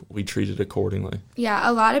treat it accordingly. Yeah,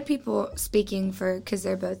 a lot of people, speaking for, because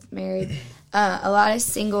they're both married, a lot of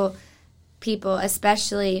single people,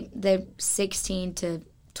 especially the 16 to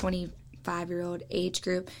 25-year-old age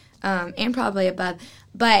group, and probably above,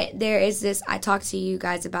 but there is this, I talk to you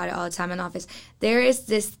guys about it all the time in office, there is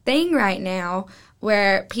this thing right now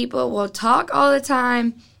where people will talk all the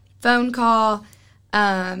time, phone call,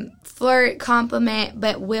 flirt, compliment,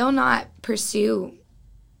 but will not pursue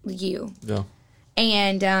you. Yeah.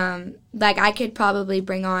 And, like, I could probably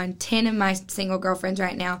bring on 10 of my single girlfriends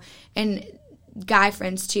right now, and guy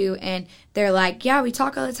friends, too, and they're like, yeah, we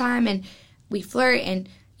talk all the time, and we flirt, and,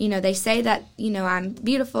 they say that, I'm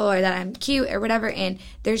beautiful, or that I'm cute, or whatever, and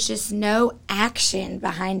there's just no action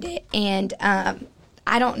behind it, and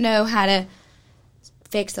I don't know how to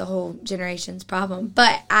fix a whole generation's problem,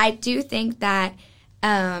 but I do think that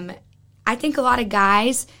I think a lot of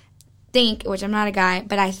guys think, which I'm not a guy,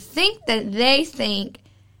 but I think that they think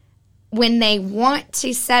when they want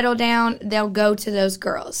to settle down, they'll go to those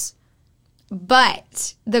girls.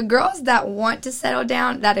 But the girls that want to settle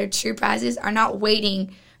down, that are true prizes, are not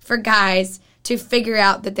waiting for guys to figure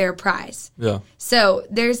out that they're a prize. Yeah. So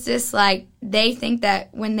there's this, like, they think that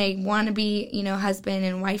when they want to be, husband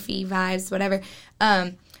and wifey vibes, whatever,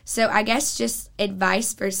 so I guess just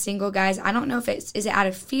advice for single guys. I don't know if is it out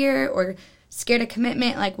of fear or scared of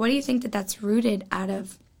commitment? Like, what do you think that's rooted out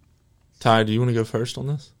of? Ty, do you want to go first on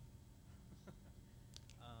this?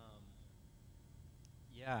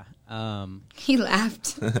 Yeah. He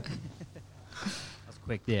laughed. That was a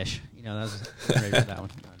quick dish. That was ready for that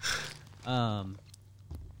one.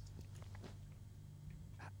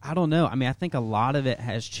 I don't know. I mean, I think a lot of it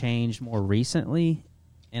has changed more recently,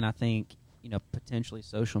 and I think potentially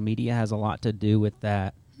social media has a lot to do with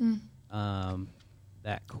that.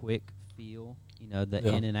 That quick feel, the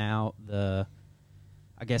in and out, the,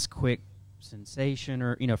 I guess, quick sensation,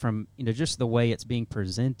 or from just the way it's being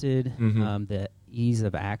presented, the ease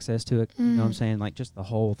of access to it. You know what I'm saying? Like, just the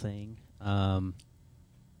whole thing.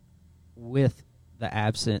 With the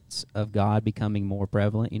absence of God becoming more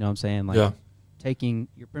prevalent, you know what I'm saying? Like,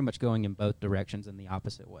 you're pretty much going in both directions in the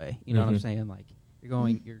opposite way. You know what I'm saying? Like, you're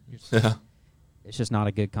going, it's just not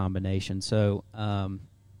a good combination. So,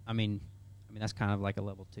 I mean, that's kind of like a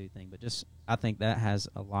level 2 thing, but just, I think that has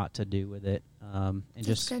a lot to do with it. And that's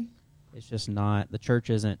just, good. It's just not, the church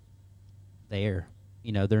isn't there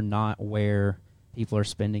they're not where people are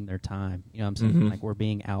spending their time. You know what I'm saying? Mm-hmm. Like, we're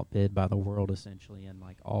being outbid by the world, essentially, in,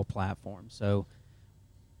 like, all platforms. So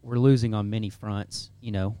we're losing on many fronts,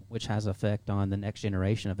 which has effect on the next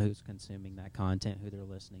generation of who's consuming that content, who they're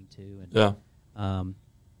listening to. And,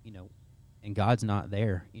 and God's not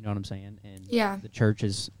there. You know what I'm saying? And the church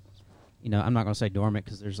is, I'm not going to say dormant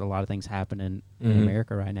because there's a lot of things happening in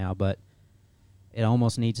America right now, but it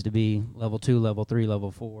almost needs to be level 2, level 3,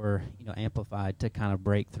 level 4, amplified to kind of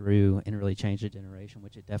break through and really change the generation,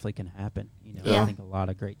 which it definitely can happen. I think a lot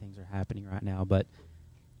of great things are happening right now, but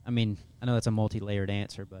I mean, I know that's a multi-layered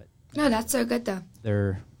answer, but no, that's so good though.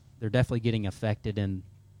 They're definitely getting affected in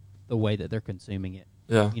the way that they're consuming it.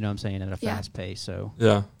 Yeah. You know what I'm saying, at a fast pace. So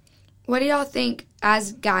yeah. What do y'all think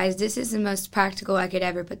as guys? This is the most practical I could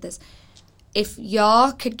ever put this. If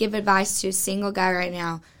y'all could give advice to a single guy right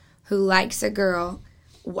now who likes a girl,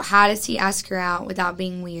 how does he ask her out without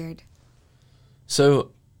being weird?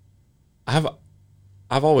 So I've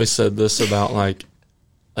always said this about like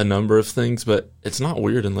a number of things, but it's not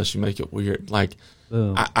weird unless you make it weird. Like,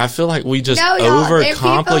 I feel like we just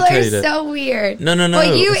overcomplicate it. People are so weird. No.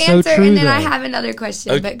 Well, you It's answer, so true, and then though. I have another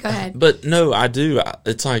question, but go ahead. But no, I do.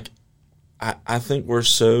 It's like, I think we're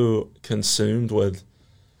so consumed with,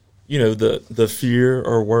 the fear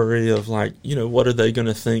or worry of like, what are they going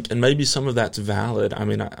to think? And maybe some of that's valid. I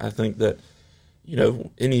mean, I think that,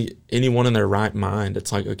 anyone in their right mind,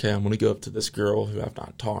 it's like, okay, I'm going to go up to this girl who I've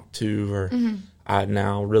not talked to or I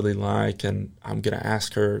now really like, and I'm going to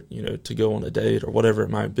ask her, to go on a date or whatever it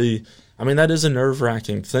might be. I mean, that is a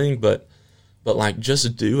nerve-wracking thing, but like,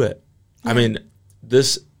 just do it. Yeah. I mean,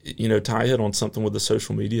 this, Ty hit on something with the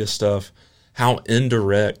social media stuff, how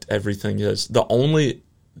indirect everything is. The only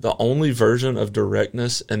version of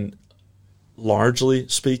directness, and largely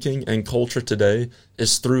speaking, in culture today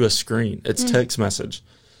is through a screen. It's text message.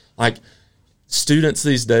 Like, students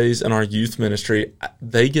these days in our youth ministry,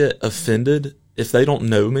 they get offended if they don't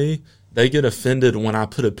know me. They get offended when I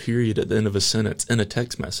put a period at the end of a sentence in a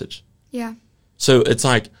text message. Yeah. So it's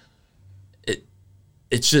like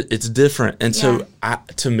it's different. And so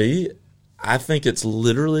to me, I think it's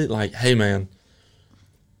literally like, hey man,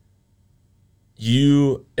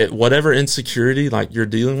 whatever insecurity like you're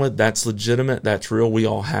dealing with, that's legitimate, that's real. We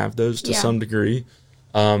all have those to some degree.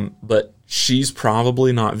 But she's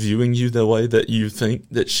probably not viewing you the way that you think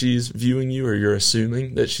that she's viewing you, or you're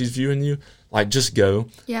assuming that she's viewing you. Like, just go.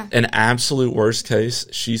 Yeah. In absolute worst case,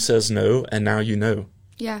 she says no, and now you know.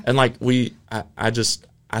 Yeah. And like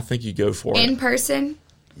I think you go for it. In person?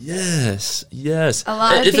 Yes. A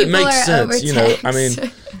lot of people makes are sense, over text. I mean,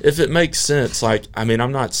 if it makes sense, like, I mean,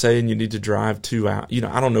 I'm not saying you need to drive 2 hours.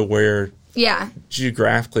 I don't know where. Yeah.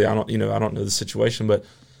 Geographically, I don't know the situation, but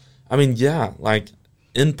I mean, like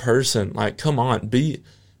in person, like, come on, be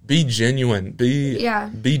genuine,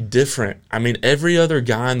 be different. I mean, every other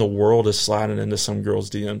guy in the world is sliding into some girl's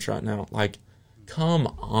DMs right now. Like, come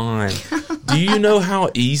on. Do you know how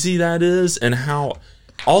easy that is, and how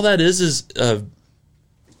all that is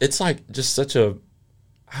it's like just such a,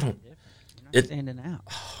 standing out.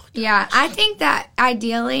 Yeah, I think that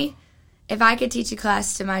ideally, if I could teach a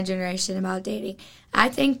class to my generation about dating, I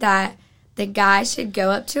think that the guy should go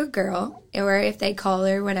up to a girl, or if they call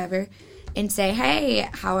her, whatever, and say, hey,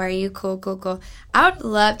 how are you? Cool. I would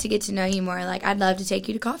love to get to know you more. Like, I'd love to take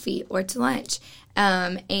you to coffee or to lunch.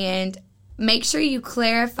 And make sure you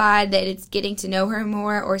clarify that it's getting to know her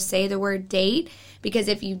more, or say the word date, because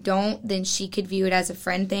if you don't, then she could view it as a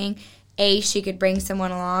friend thing. A, she could bring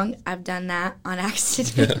someone along. I've done that on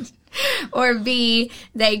accident. Or B,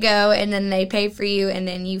 they go and then they pay for you, and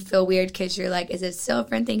then you feel weird because you're like, is it still a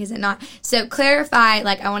friend thing? Is it not? So clarify,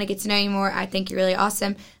 like, I want to get to know you more. I think you're really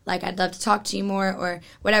awesome. Like, I'd love to talk to you more, or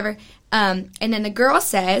whatever. And then the girl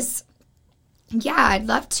says, yeah, I'd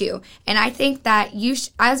love to. And I think that you,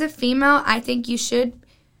 as a female, I think you should,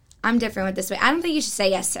 I'm different with this way. I don't think you should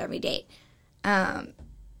say yes to every date.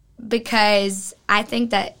 Because I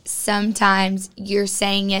think that sometimes you're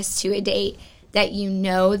saying yes to a date that you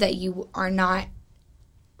know that you are not,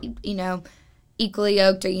 equally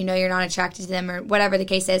yoked, or you're not attracted to them, or whatever the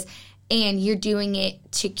case is, and you're doing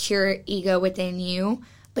it to cure ego within you,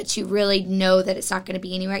 but you really know that it's not going to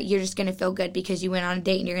be anywhere. You're just going to feel good because you went on a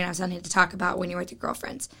date and you're going to have something to talk about when you're with your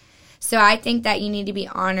girlfriends. So I think that you need to be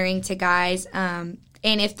honoring to guys. And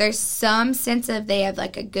if there's some sense of they have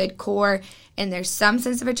like a good core and there's some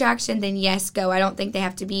sense of attraction, then yes, go. I don't think they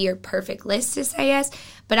have to be your perfect list to say yes.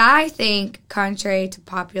 But I think, contrary to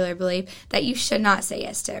popular belief, that you should not say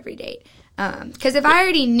yes to every date. Because if I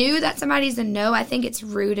already knew that somebody's a no, I think it's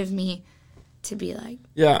rude of me to be like.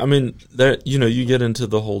 Yeah, I mean, that you get into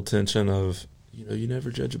the whole tension of, you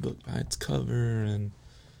never judge a book by its cover, and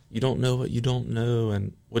you don't know what you don't know,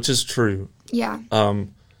 and which is true. Yeah.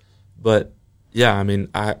 But yeah, I mean,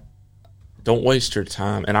 I don't waste your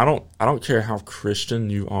time, and I don't care how Christian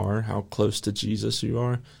you are, how close to Jesus you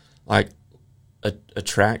are. Like,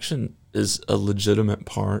 attraction is a legitimate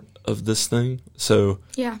part of this thing. So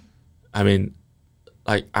yeah, I mean,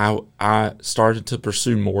 like I started to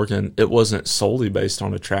pursue Morgan. It wasn't solely based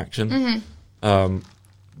on attraction,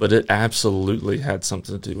 but it absolutely had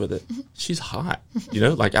something to do with it. She's hot,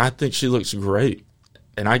 like I think she looks great,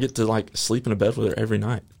 and I get to like sleep in a bed with her every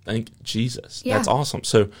night. Thank Jesus, that's awesome.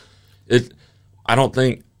 So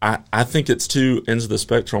I think it's two ends of the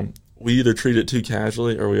spectrum. We either treat it too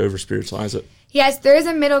casually or we over spiritualize it. Yes, there is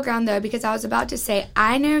a middle ground though, because I was about to say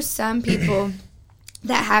I know some people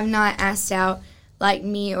that have not asked out like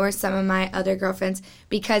me or some of my other girlfriends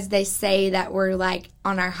because they say that we're like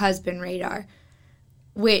on our husband radar,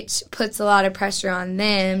 which puts a lot of pressure on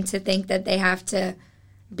them to think that they have to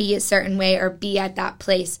be a certain way or be at that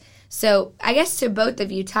place. So I guess to both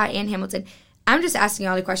of you, Ty and Hamilton, I'm just asking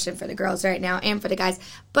y'all the question for the girls right now and for the guys.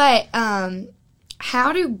 But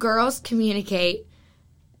how do girls communicate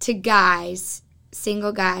to guys,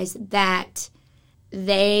 single guys, that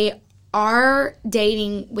they are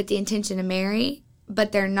dating with the intention to marry,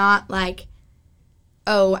 but they're not like,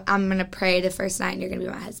 oh, I'm going to pray the first night and you're going to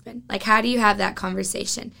be my husband? Like, how do you have that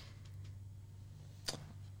conversation?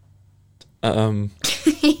 So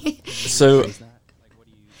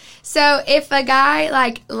if a guy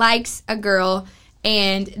like likes a girl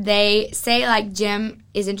and they say like Jim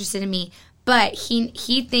is interested in me, but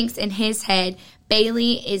he thinks in his head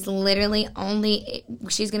Bailey is literally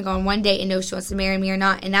she's going to go on one date and know if she wants to marry me or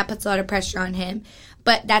not, and that puts a lot of pressure on him.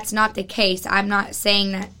 But that's not the case. I'm not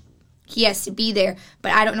saying that he has to be there,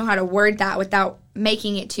 but I don't know how to word that without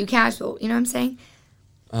making it too casual. You know what I'm saying?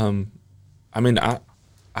 I mean, I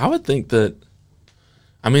would think that,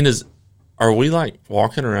 I mean, are we like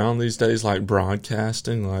walking around these days like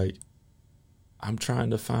broadcasting like I'm trying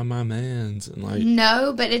to find my mans and like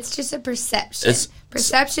no, but it's just a perception.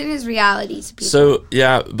 Perception is reality to people. So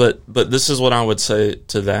yeah, but this is what I would say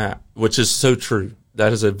to that, which is so true.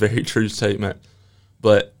 That is a very true statement.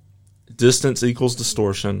 But distance equals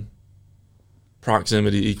distortion.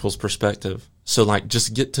 Proximity equals perspective. So like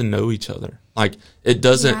just get to know each other. Like it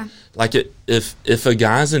doesn't like it if a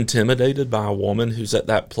guy's intimidated by a woman who's at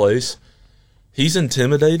that place, he's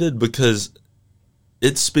intimidated because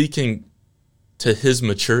it's speaking to his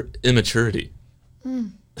immaturity.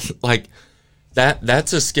 Like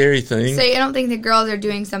that's a scary thing. So you don't think the girls are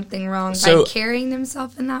doing something wrong by carrying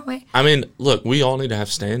themselves in that way? I mean, look, we all need to have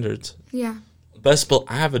standards. Yeah.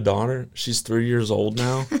 I have a daughter. She's 3 years old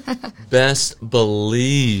now. Best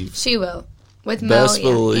believe. She will. With Mo, best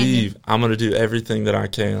believe I'm going to do everything that I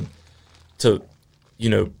can to,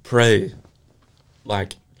 pray,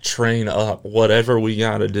 like, train up, whatever we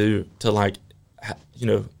got to do to, like,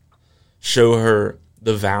 show her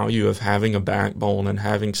the value of having a backbone and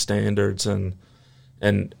having standards and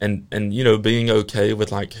being okay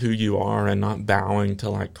with, like, who you are and not bowing to,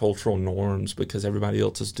 like, cultural norms because everybody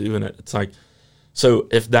else is doing it. It's like, so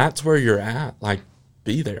if that's where you're at, like,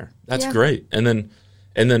 be there. That's great. And then,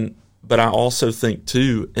 but I also think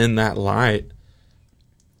too, in that light,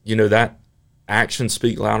 that actions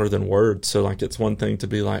speak louder than words. So like, it's one thing to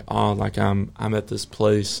be like, oh, like I'm at this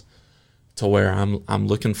place to where I'm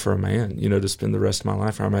looking for a man, to spend the rest of my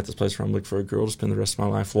life, or I'm at this place where I'm looking for a girl to spend the rest of my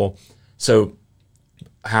life. Well, so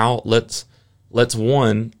let's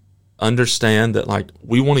one, understand that like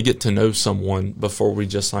we want to get to know someone before we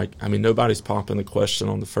just like, I mean, nobody's popping the question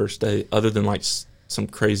on the first date other than like some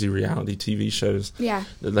crazy reality TV shows that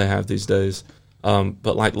they have these days.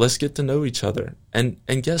 But like, let's get to know each other. And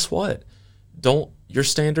guess what? Your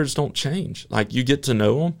standards don't change. Like you get to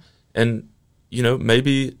know them and,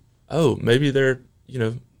 maybe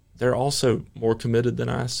they're also more committed than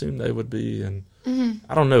I assumed they would be. And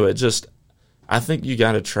I don't know. I think you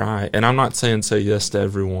got to try. And I'm not saying say yes to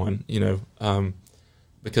everyone,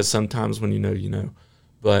 because sometimes when you know,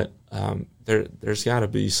 but there's got to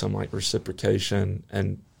be some like reciprocation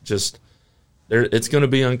and just it's going to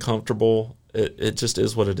be uncomfortable. It just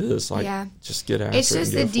is what it is. Like, just get after it. It's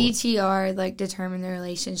just the DTR, like, determine the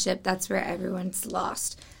relationship. That's where everyone's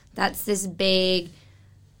lost. That's this big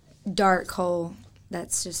dark hole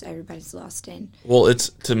that's just everybody's lost in. Well,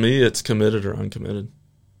 to me, it's committed or uncommitted.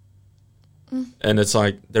 And it's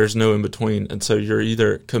like there's no in between. And so you're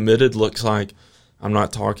either committed, looks like I'm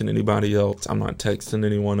not talking to anybody else, I'm not texting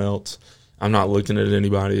anyone else, I'm not looking at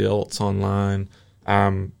anybody else online,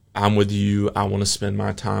 I'm with you, I want to spend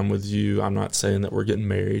my time with you. I'm not saying that we're getting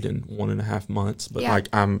married in 1.5 months, but like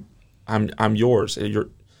I'm I'm yours. You're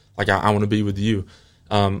like, I want to be with you.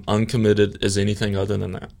 Uncommitted is anything other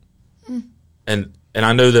than that. And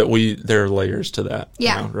I know that there are layers to that.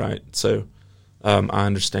 Yeah. Now, right. So, I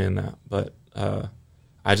understand that, but,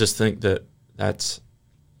 I just think that's,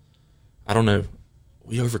 I don't know.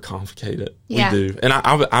 We overcomplicate it. Yeah. We do. And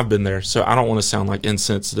I've been there, so I don't want to sound like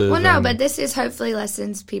insensitive. Well, no, but this is hopefully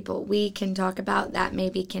lessons we can talk about that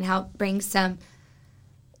maybe can help bring some.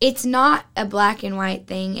 It's not a black and white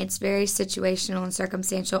thing. It's very situational and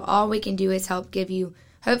circumstantial. All we can do is help give you,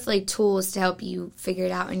 hopefully, tools to help you figure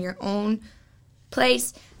it out in your own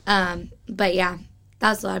place. But yeah, that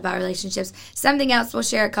was a lot about relationships. Something else, we'll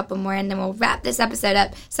share a couple more, and then we'll wrap this episode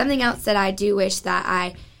up. Something else that I do wish that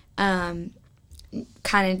I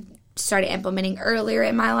kind of started implementing earlier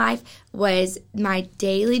in my life was my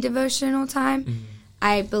daily devotional time. Mm-hmm.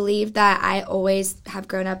 I believe that I always have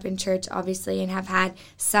grown up in church, obviously, and have had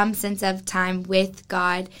some sense of time with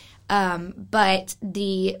God. But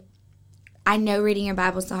I know reading your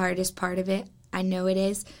Bible is the hardest part of it. I know it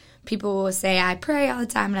is. People will say, I pray all the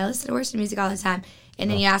time, and I listen to worship music all the time. And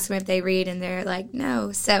then you ask them if they read, and they're like,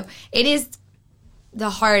 no. So it is the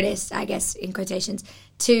hardest, I guess, in quotations,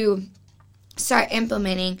 to start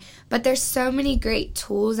implementing. But there's so many great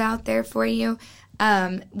tools out there for you.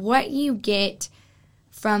 What you get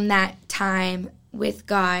from that time with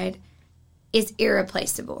God is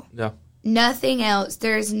irreplaceable. Yeah. Nothing else.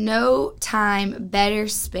 There's no time better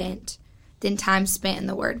spent than time spent in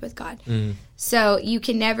the Word with God. Mm. So you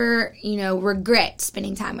can never, regret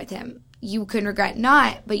spending time with Him. You can regret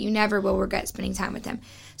not, but you never will regret spending time with Him.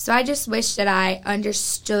 So I just wish that I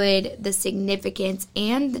understood the significance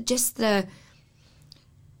and just the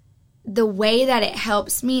way that it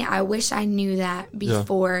helps me. I wish I knew that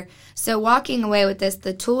before. Yeah. So walking away with this,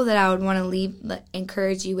 the tool that I would want to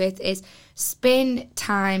encourage you with is spend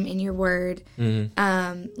time in your Word.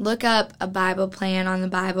 Mm-hmm. Look up a Bible plan on the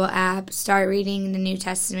Bible app. Start reading the New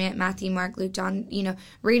Testament, Matthew, Mark, Luke, John.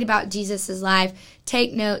 Read about Jesus' life.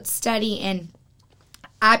 Take notes, study. And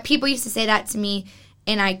people used to say that to me,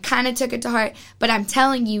 and I kind of took it to heart. But I'm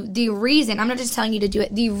telling you, the reason, I'm not just telling you to do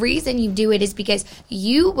it, the reason you do it is because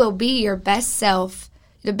you will be your best self,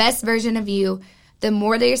 the best version of you, the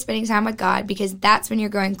more that you're spending time with God, because that's when you're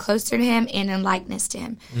growing closer to Him and in likeness to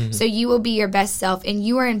Him. Mm-hmm. So you will be your best self, and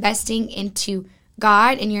you are investing into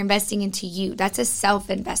God, and you're investing into you. That's a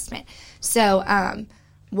self-investment. So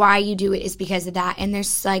why you do it is because of that. And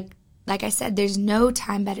there's, like I said, there's no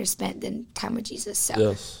time better spent than time with Jesus.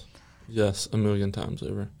 So. Yes, 1,000,000 times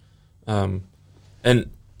over. And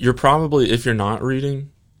you're probably, if you're not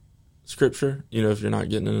reading Scripture, if you're not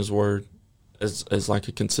getting in His Word as like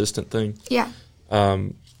a consistent thing. Yeah.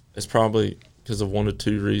 It's probably because of one of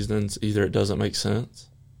two reasons. Either it doesn't make sense,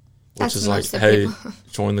 which is like, hey,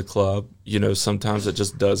 join the club. Sometimes it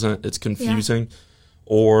just doesn't. It's confusing. Yeah.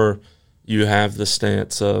 Or you have the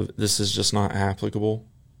stance of this is just not applicable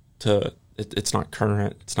to it. It's not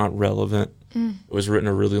current. It's not relevant. Mm. It was written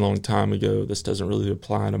a really long time ago. This doesn't really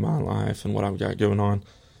apply to my life and what I've got going on.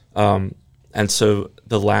 And so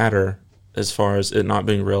the latter, as far as it not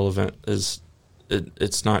being relevant, it's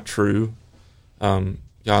not true.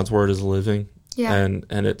 God's Word is living, and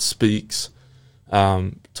it speaks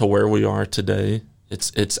to where we are today.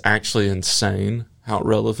 It's actually insane how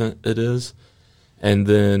relevant it is. And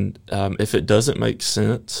then if it doesn't make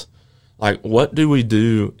sense, like what do we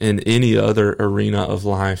do in any other arena of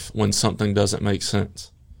life when something doesn't make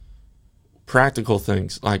sense? Practical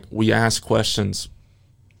things, like we ask questions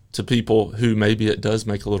to people who maybe it does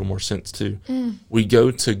make a little more sense to. Mm. We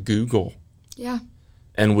go to Google. Yeah.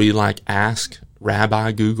 And we ask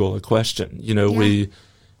Rabbi Google a question. We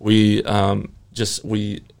read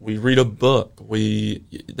a book.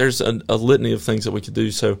 There's a litany of things that we could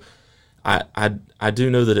do. So I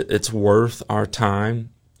do know that it's worth our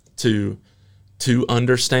time to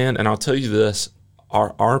understand. And I'll tell you this,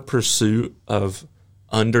 our pursuit of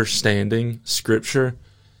understanding Scripture,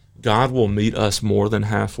 God will meet us more than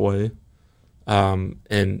halfway.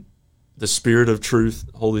 And the Spirit of truth,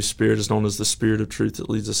 Holy Spirit is known as the Spirit of truth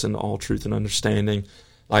that leads us into all truth and understanding.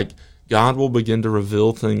 God will begin to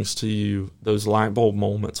reveal things to you. Those light bulb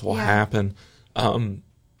moments will happen.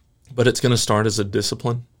 But it's going to start as a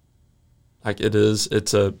discipline.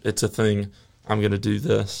 It's a thing. I'm going to do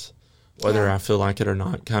this, whether I feel like it or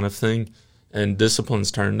not, kind of thing. And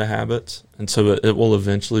disciplines turn to habits. And so it will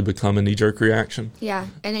eventually become a knee-jerk reaction. Yeah.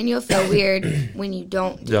 And then you'll feel weird when you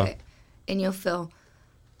don't do it. And you'll feel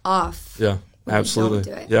off. Yeah,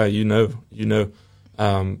 absolutely. Yeah,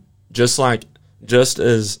 just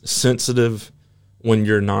as sensitive when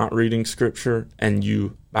you're not reading Scripture and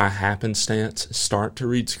you by happenstance start to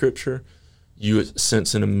read Scripture, you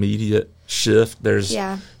sense an immediate shift.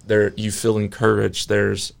 You feel encouraged.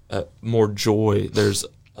 There's more joy. There's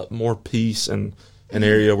more peace in an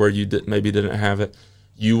area where you maybe didn't have it.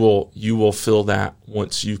 You will feel that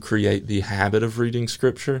once you create the habit of reading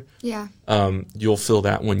Scripture. Yeah. You'll feel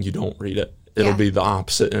that when you don't read it. It'll be the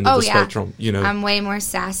opposite end of the spectrum. You know, I'm way more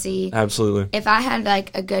sassy. Absolutely. If I had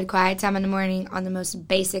like a good quiet time in the morning on the most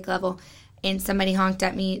basic level, and somebody honked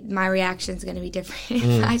at me, my reaction is going to be different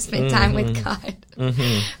if I spent time with God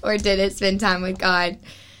or didn't spend time with God.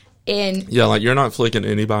 And yeah, like you're not flicking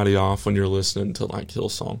anybody off when you're listening to like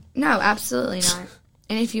Hillsong. No, absolutely not.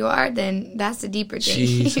 And if you are, then that's a deeper thing.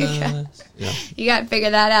 Jesus. You got to figure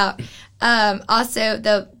that out. Also,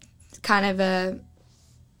 the kind of a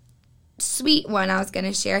sweet one I was going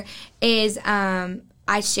to share is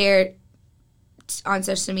I shared on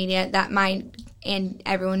social media that and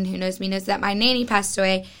everyone who knows me knows that my nanny passed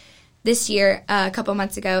away this year, a couple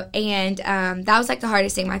months ago, and that was like the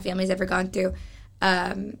hardest thing my family's ever gone through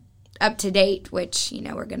up to date, which, you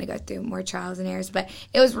know, we're going to go through more trials and errors, but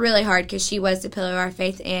it was really hard because she was the pillar of our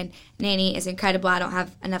faith, and Nanny is incredible. I don't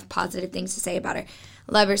have enough positive things to say about her.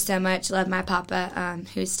 Love her so much. Love my papa,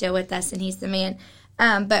 who's still with us, and he's the man.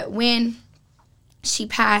 But when she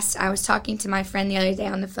passed, I was talking to my friend the other day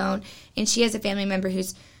on the phone, and she has a family member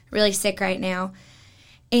who's really sick right now,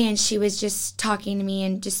 and she was just talking to me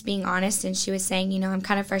and just being honest, and she was saying, you know, I'm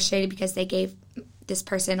kind of frustrated because they gave this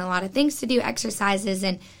person a lot of things to do, exercises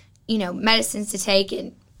and, you know, medicines to take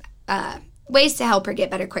and ways to help her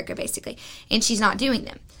get better quicker, basically, and she's not doing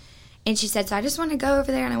them. And she said, so I just want to go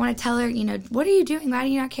over there and I want to tell her, you know, what are you doing? Why do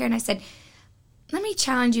you not care? And I said, let me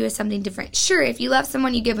challenge you with something different. Sure, if you love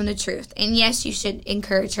someone, you give them the truth. And yes, you should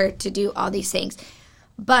encourage her to do all these things.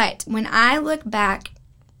 But when I look back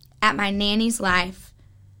at my nanny's life,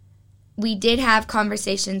 we did have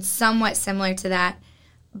conversations somewhat similar to that,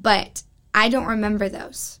 but I don't remember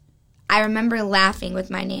those. I remember laughing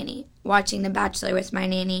with my nanny, watching The Bachelor with my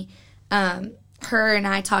nanny, her and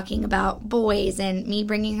I talking about boys and me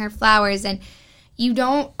bringing her flowers. And you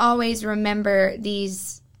don't always remember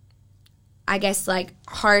these, I guess, like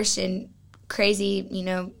harsh and crazy, you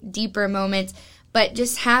know, deeper moments, but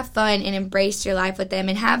just have fun and embrace your life with them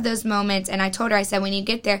and have those moments. And I told her, I said, when you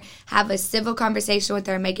get there, have a civil conversation with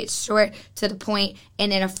her, make it short to the point,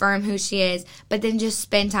 and then affirm who she is. But then just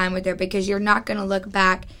spend time with her, because you're not going to look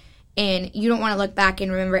back, and you don't want to look back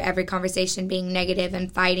and remember every conversation being negative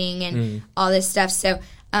and fighting and all this stuff. So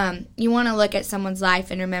you want to look at someone's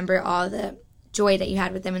life and remember all the joy that you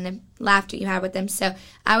had with them and the laughter you had with them. So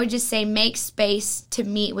I would just say make space to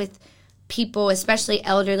meet with people, especially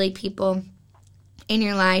elderly people in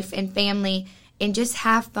your life and family, and just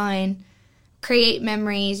have fun, create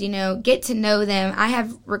memories, you know, get to know them. I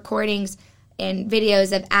have recordings and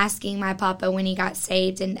videos of asking my papa when he got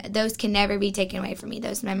saved, and those can never be taken away from me,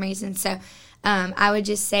 those memories. And so I would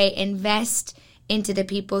just say invest into the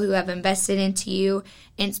people who have invested into you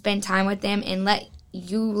and spend time with them, and let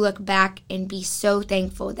you look back and be so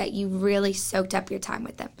thankful that you really soaked up your time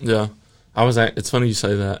with them. Yeah. It's funny you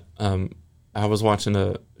say that. I was watching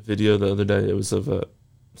a video the other day. It was of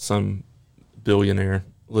some billionaire,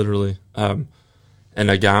 literally. And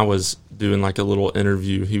a guy was doing like a little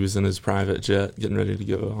interview. He was in his private jet getting ready to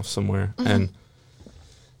go off somewhere. And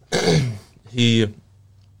the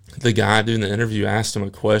guy doing the interview asked him a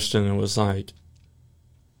question and was like,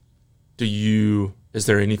 is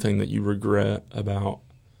there anything that you regret about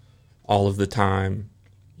all of the time,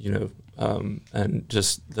 you know, and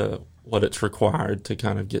just what it's required to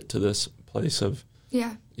kind of get to this place of,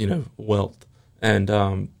 you know, wealth?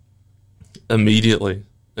 And immediately,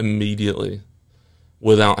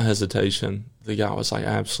 without hesitation, the guy was like,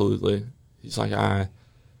 absolutely. He's like,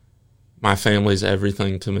 my family's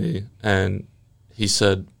everything to me. And he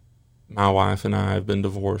said, my wife and I have been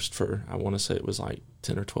divorced for, I want to say it was like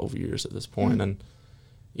 10 or 12 years at this point. And,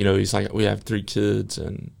 you know, he's like, we have 3 kids.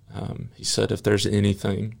 And he said, if there's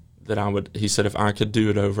anything that he said, if I could do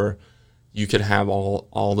it over, you could have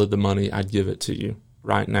all of the money, I'd give it to you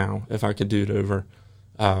right now. If I could do it over,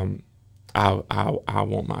 I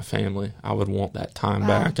want my family. I would want that time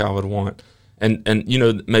back. I would want, and you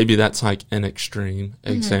know, maybe that's like an extreme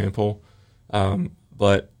example,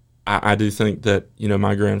 but I do think that, you know,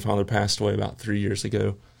 my grandfather passed away about 3 years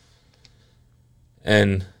ago,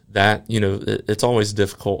 and that, you know, it's always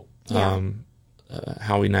difficult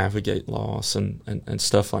how we navigate loss and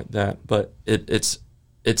stuff like that. But it's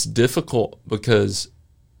difficult because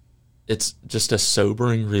it's just a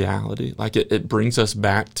sobering reality. Like it brings us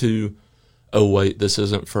back to, oh wait, this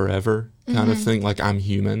isn't forever kind of thing. Like, I'm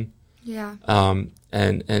human. Yeah.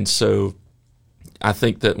 And so I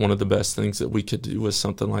think that one of the best things that we could do with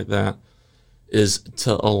something like that is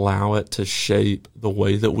to allow it to shape the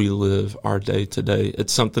way that we live our day to day.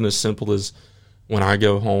 It's something as simple as when I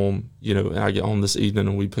go home, and I get home this evening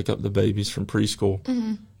and we pick up the babies from preschool,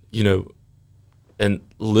 and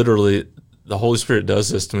literally the Holy Spirit does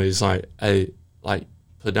this to me. It's like, hey, like,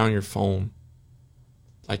 put down your phone.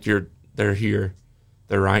 Like, they're here.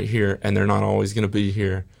 They're right here, and they're not always going to be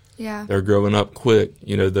here. Yeah. They're growing up quick.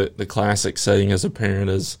 The classic saying as a parent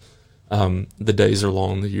is, the days are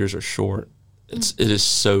long, the years are short. It is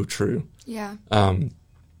so true. Yeah.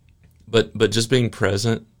 But just being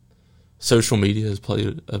present, social media has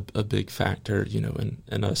played a big factor,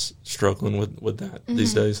 in us struggling with that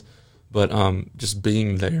these days. But just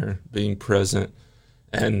being there, being present,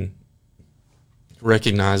 and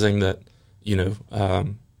recognizing that,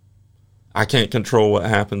 I can't control what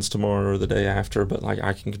happens tomorrow or the day after, but like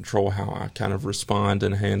I can control how I kind of respond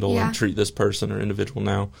and handle and treat this person or individual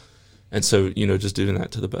now. And so, just doing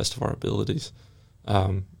that to the best of our abilities,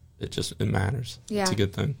 it matters. Yeah. It's a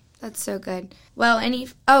good thing. That's so good. Well,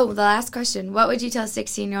 the last question. What would you tell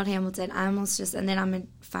 16-year-old Hamilton? And then I'm in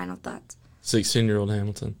final thoughts. 16-year-old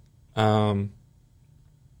Hamilton.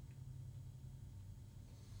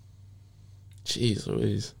 Jeez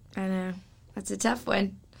Louise. I know. That's a tough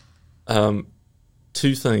one.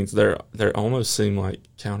 Two things. They almost seem like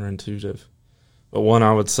counterintuitive. But one,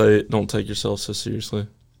 I would say, don't take yourself so seriously.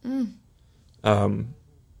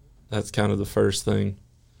 That's kind of the first thing.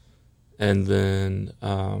 And then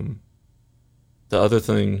the other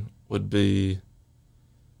thing would be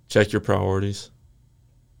check your priorities.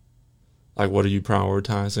 Like, what are you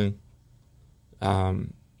prioritizing?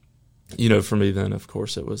 For me then, of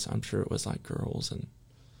course, I'm sure it was like girls and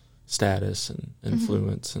status and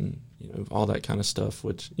influence and, all that kind of stuff,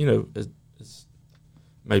 which, is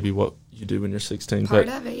maybe what you do when you're 16. Part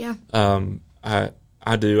of it, yeah.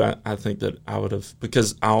 I do. I think that I would have,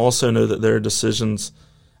 because I also know that there are decisions.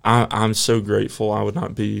 I'm so grateful I would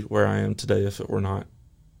not be where I am today if it were not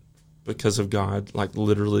because of God. Like,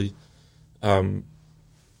 literally, and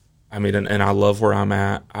I love where I'm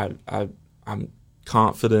at. I'm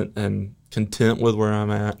confident and content with where I'm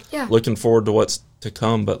at. Yeah. Looking forward to what's to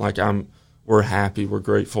come, but like we're happy, we're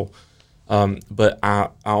grateful. But I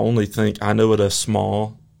only think I know what a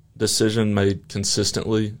small decision made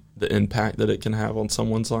consistently, the impact that it can have on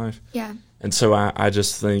someone's life. Yeah. And so I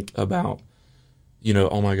just think about,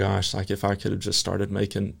 oh my gosh, like if I could have just started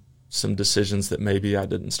making some decisions that maybe I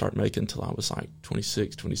didn't start making until I was like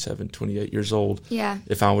 26, 27, 28 years old. Yeah.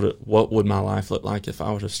 What would my life look like if I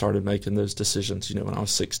would have started making those decisions, when I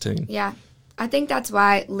was 16? Yeah. I think that's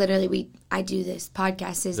why literally I do this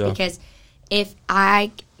podcast is because if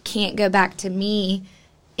I can't go back to me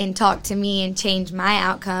and talk to me and change my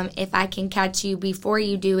outcome, if I can catch you before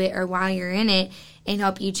you do it or while you're in it and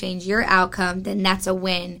help you change your outcome, then that's a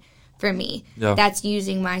win for me. Yeah. That's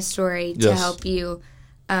using my story to help you,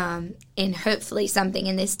 and hopefully something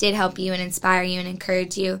in this did help you and inspire you and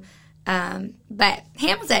encourage you. But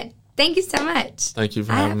Hamilton, thank you so much. Thank you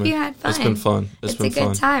for having me. I hope you had fun. It's been fun. It's been a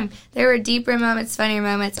good time. There were deeper moments, funnier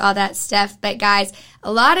moments, all that stuff. But guys,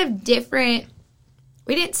 a lot of different.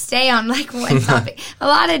 We didn't stay on like one topic. A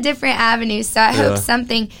lot of different avenues. So I hope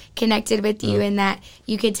something connected with you and that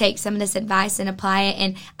you could take some of this advice and apply it.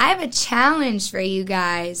 And I have a challenge for you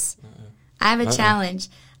guys. I have a challenge.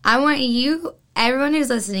 I want you, everyone who's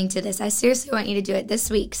listening to this, I seriously want you to do it this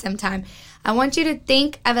week sometime. I want you to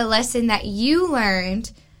think of a lesson that you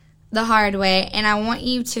learned the hard way, and I want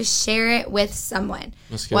you to share it with someone.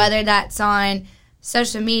 Whether that's on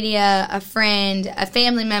social media, a friend, a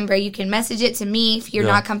family member. You can message it to me if you're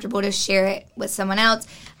not comfortable to share it with someone else.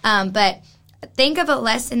 But think of a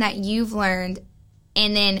lesson that you've learned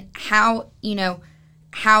and then how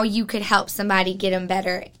you could help somebody get them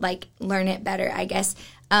better, like learn it better, I guess,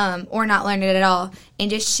 or not learn it at all.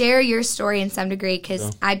 And just share your story in some degree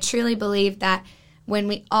because I truly believe that when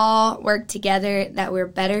we all work together, that we're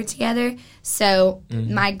better together. So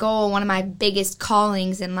my goal, one of my biggest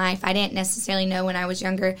callings in life, I didn't necessarily know when I was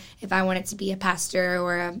younger if I wanted to be a pastor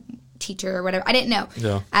or a teacher or whatever. I didn't know.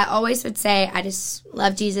 Yeah. I always would say, I just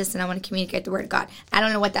love Jesus and I want to communicate the word of God. I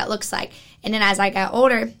don't know what that looks like. And then as I got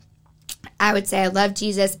older, I would say I love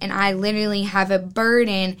Jesus and I literally have a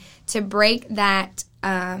burden to break that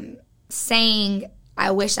saying,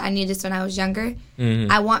 I wish I knew this when I was younger.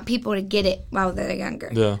 I want people to get it while they're younger.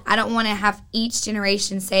 Yeah. I don't want to have each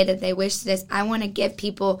generation say that they wish this. I want to give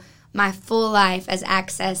people my full life as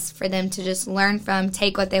access for them to just learn from,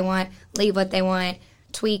 take what they want, leave what they want,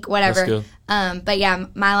 tweak, whatever. That's good. But yeah,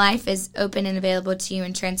 my life is open and available to you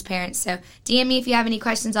and transparent. So DM me if you have any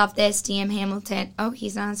questions off this. DM Hamilton. Oh,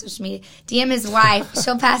 he's not on social media. DM his wife.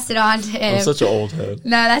 She'll pass it on to him. I'm such an old head.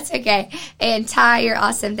 No, that's okay. And Ty, you're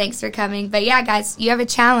awesome. Thanks for coming. But yeah, guys, you have a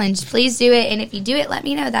challenge. Please do it. And if you do it, let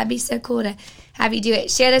me know. That'd be so cool to have you do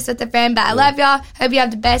it. Share this with a friend. But I love y'all. Hope you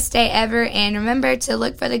have the best day ever. And remember to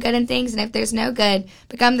look for the good in things. And if there's no good,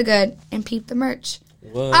 become the good and peep the merch.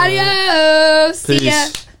 What? Adios. Peace. See ya.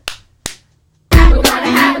 We're gonna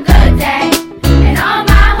have a good day, and all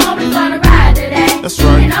my homies gonna ride.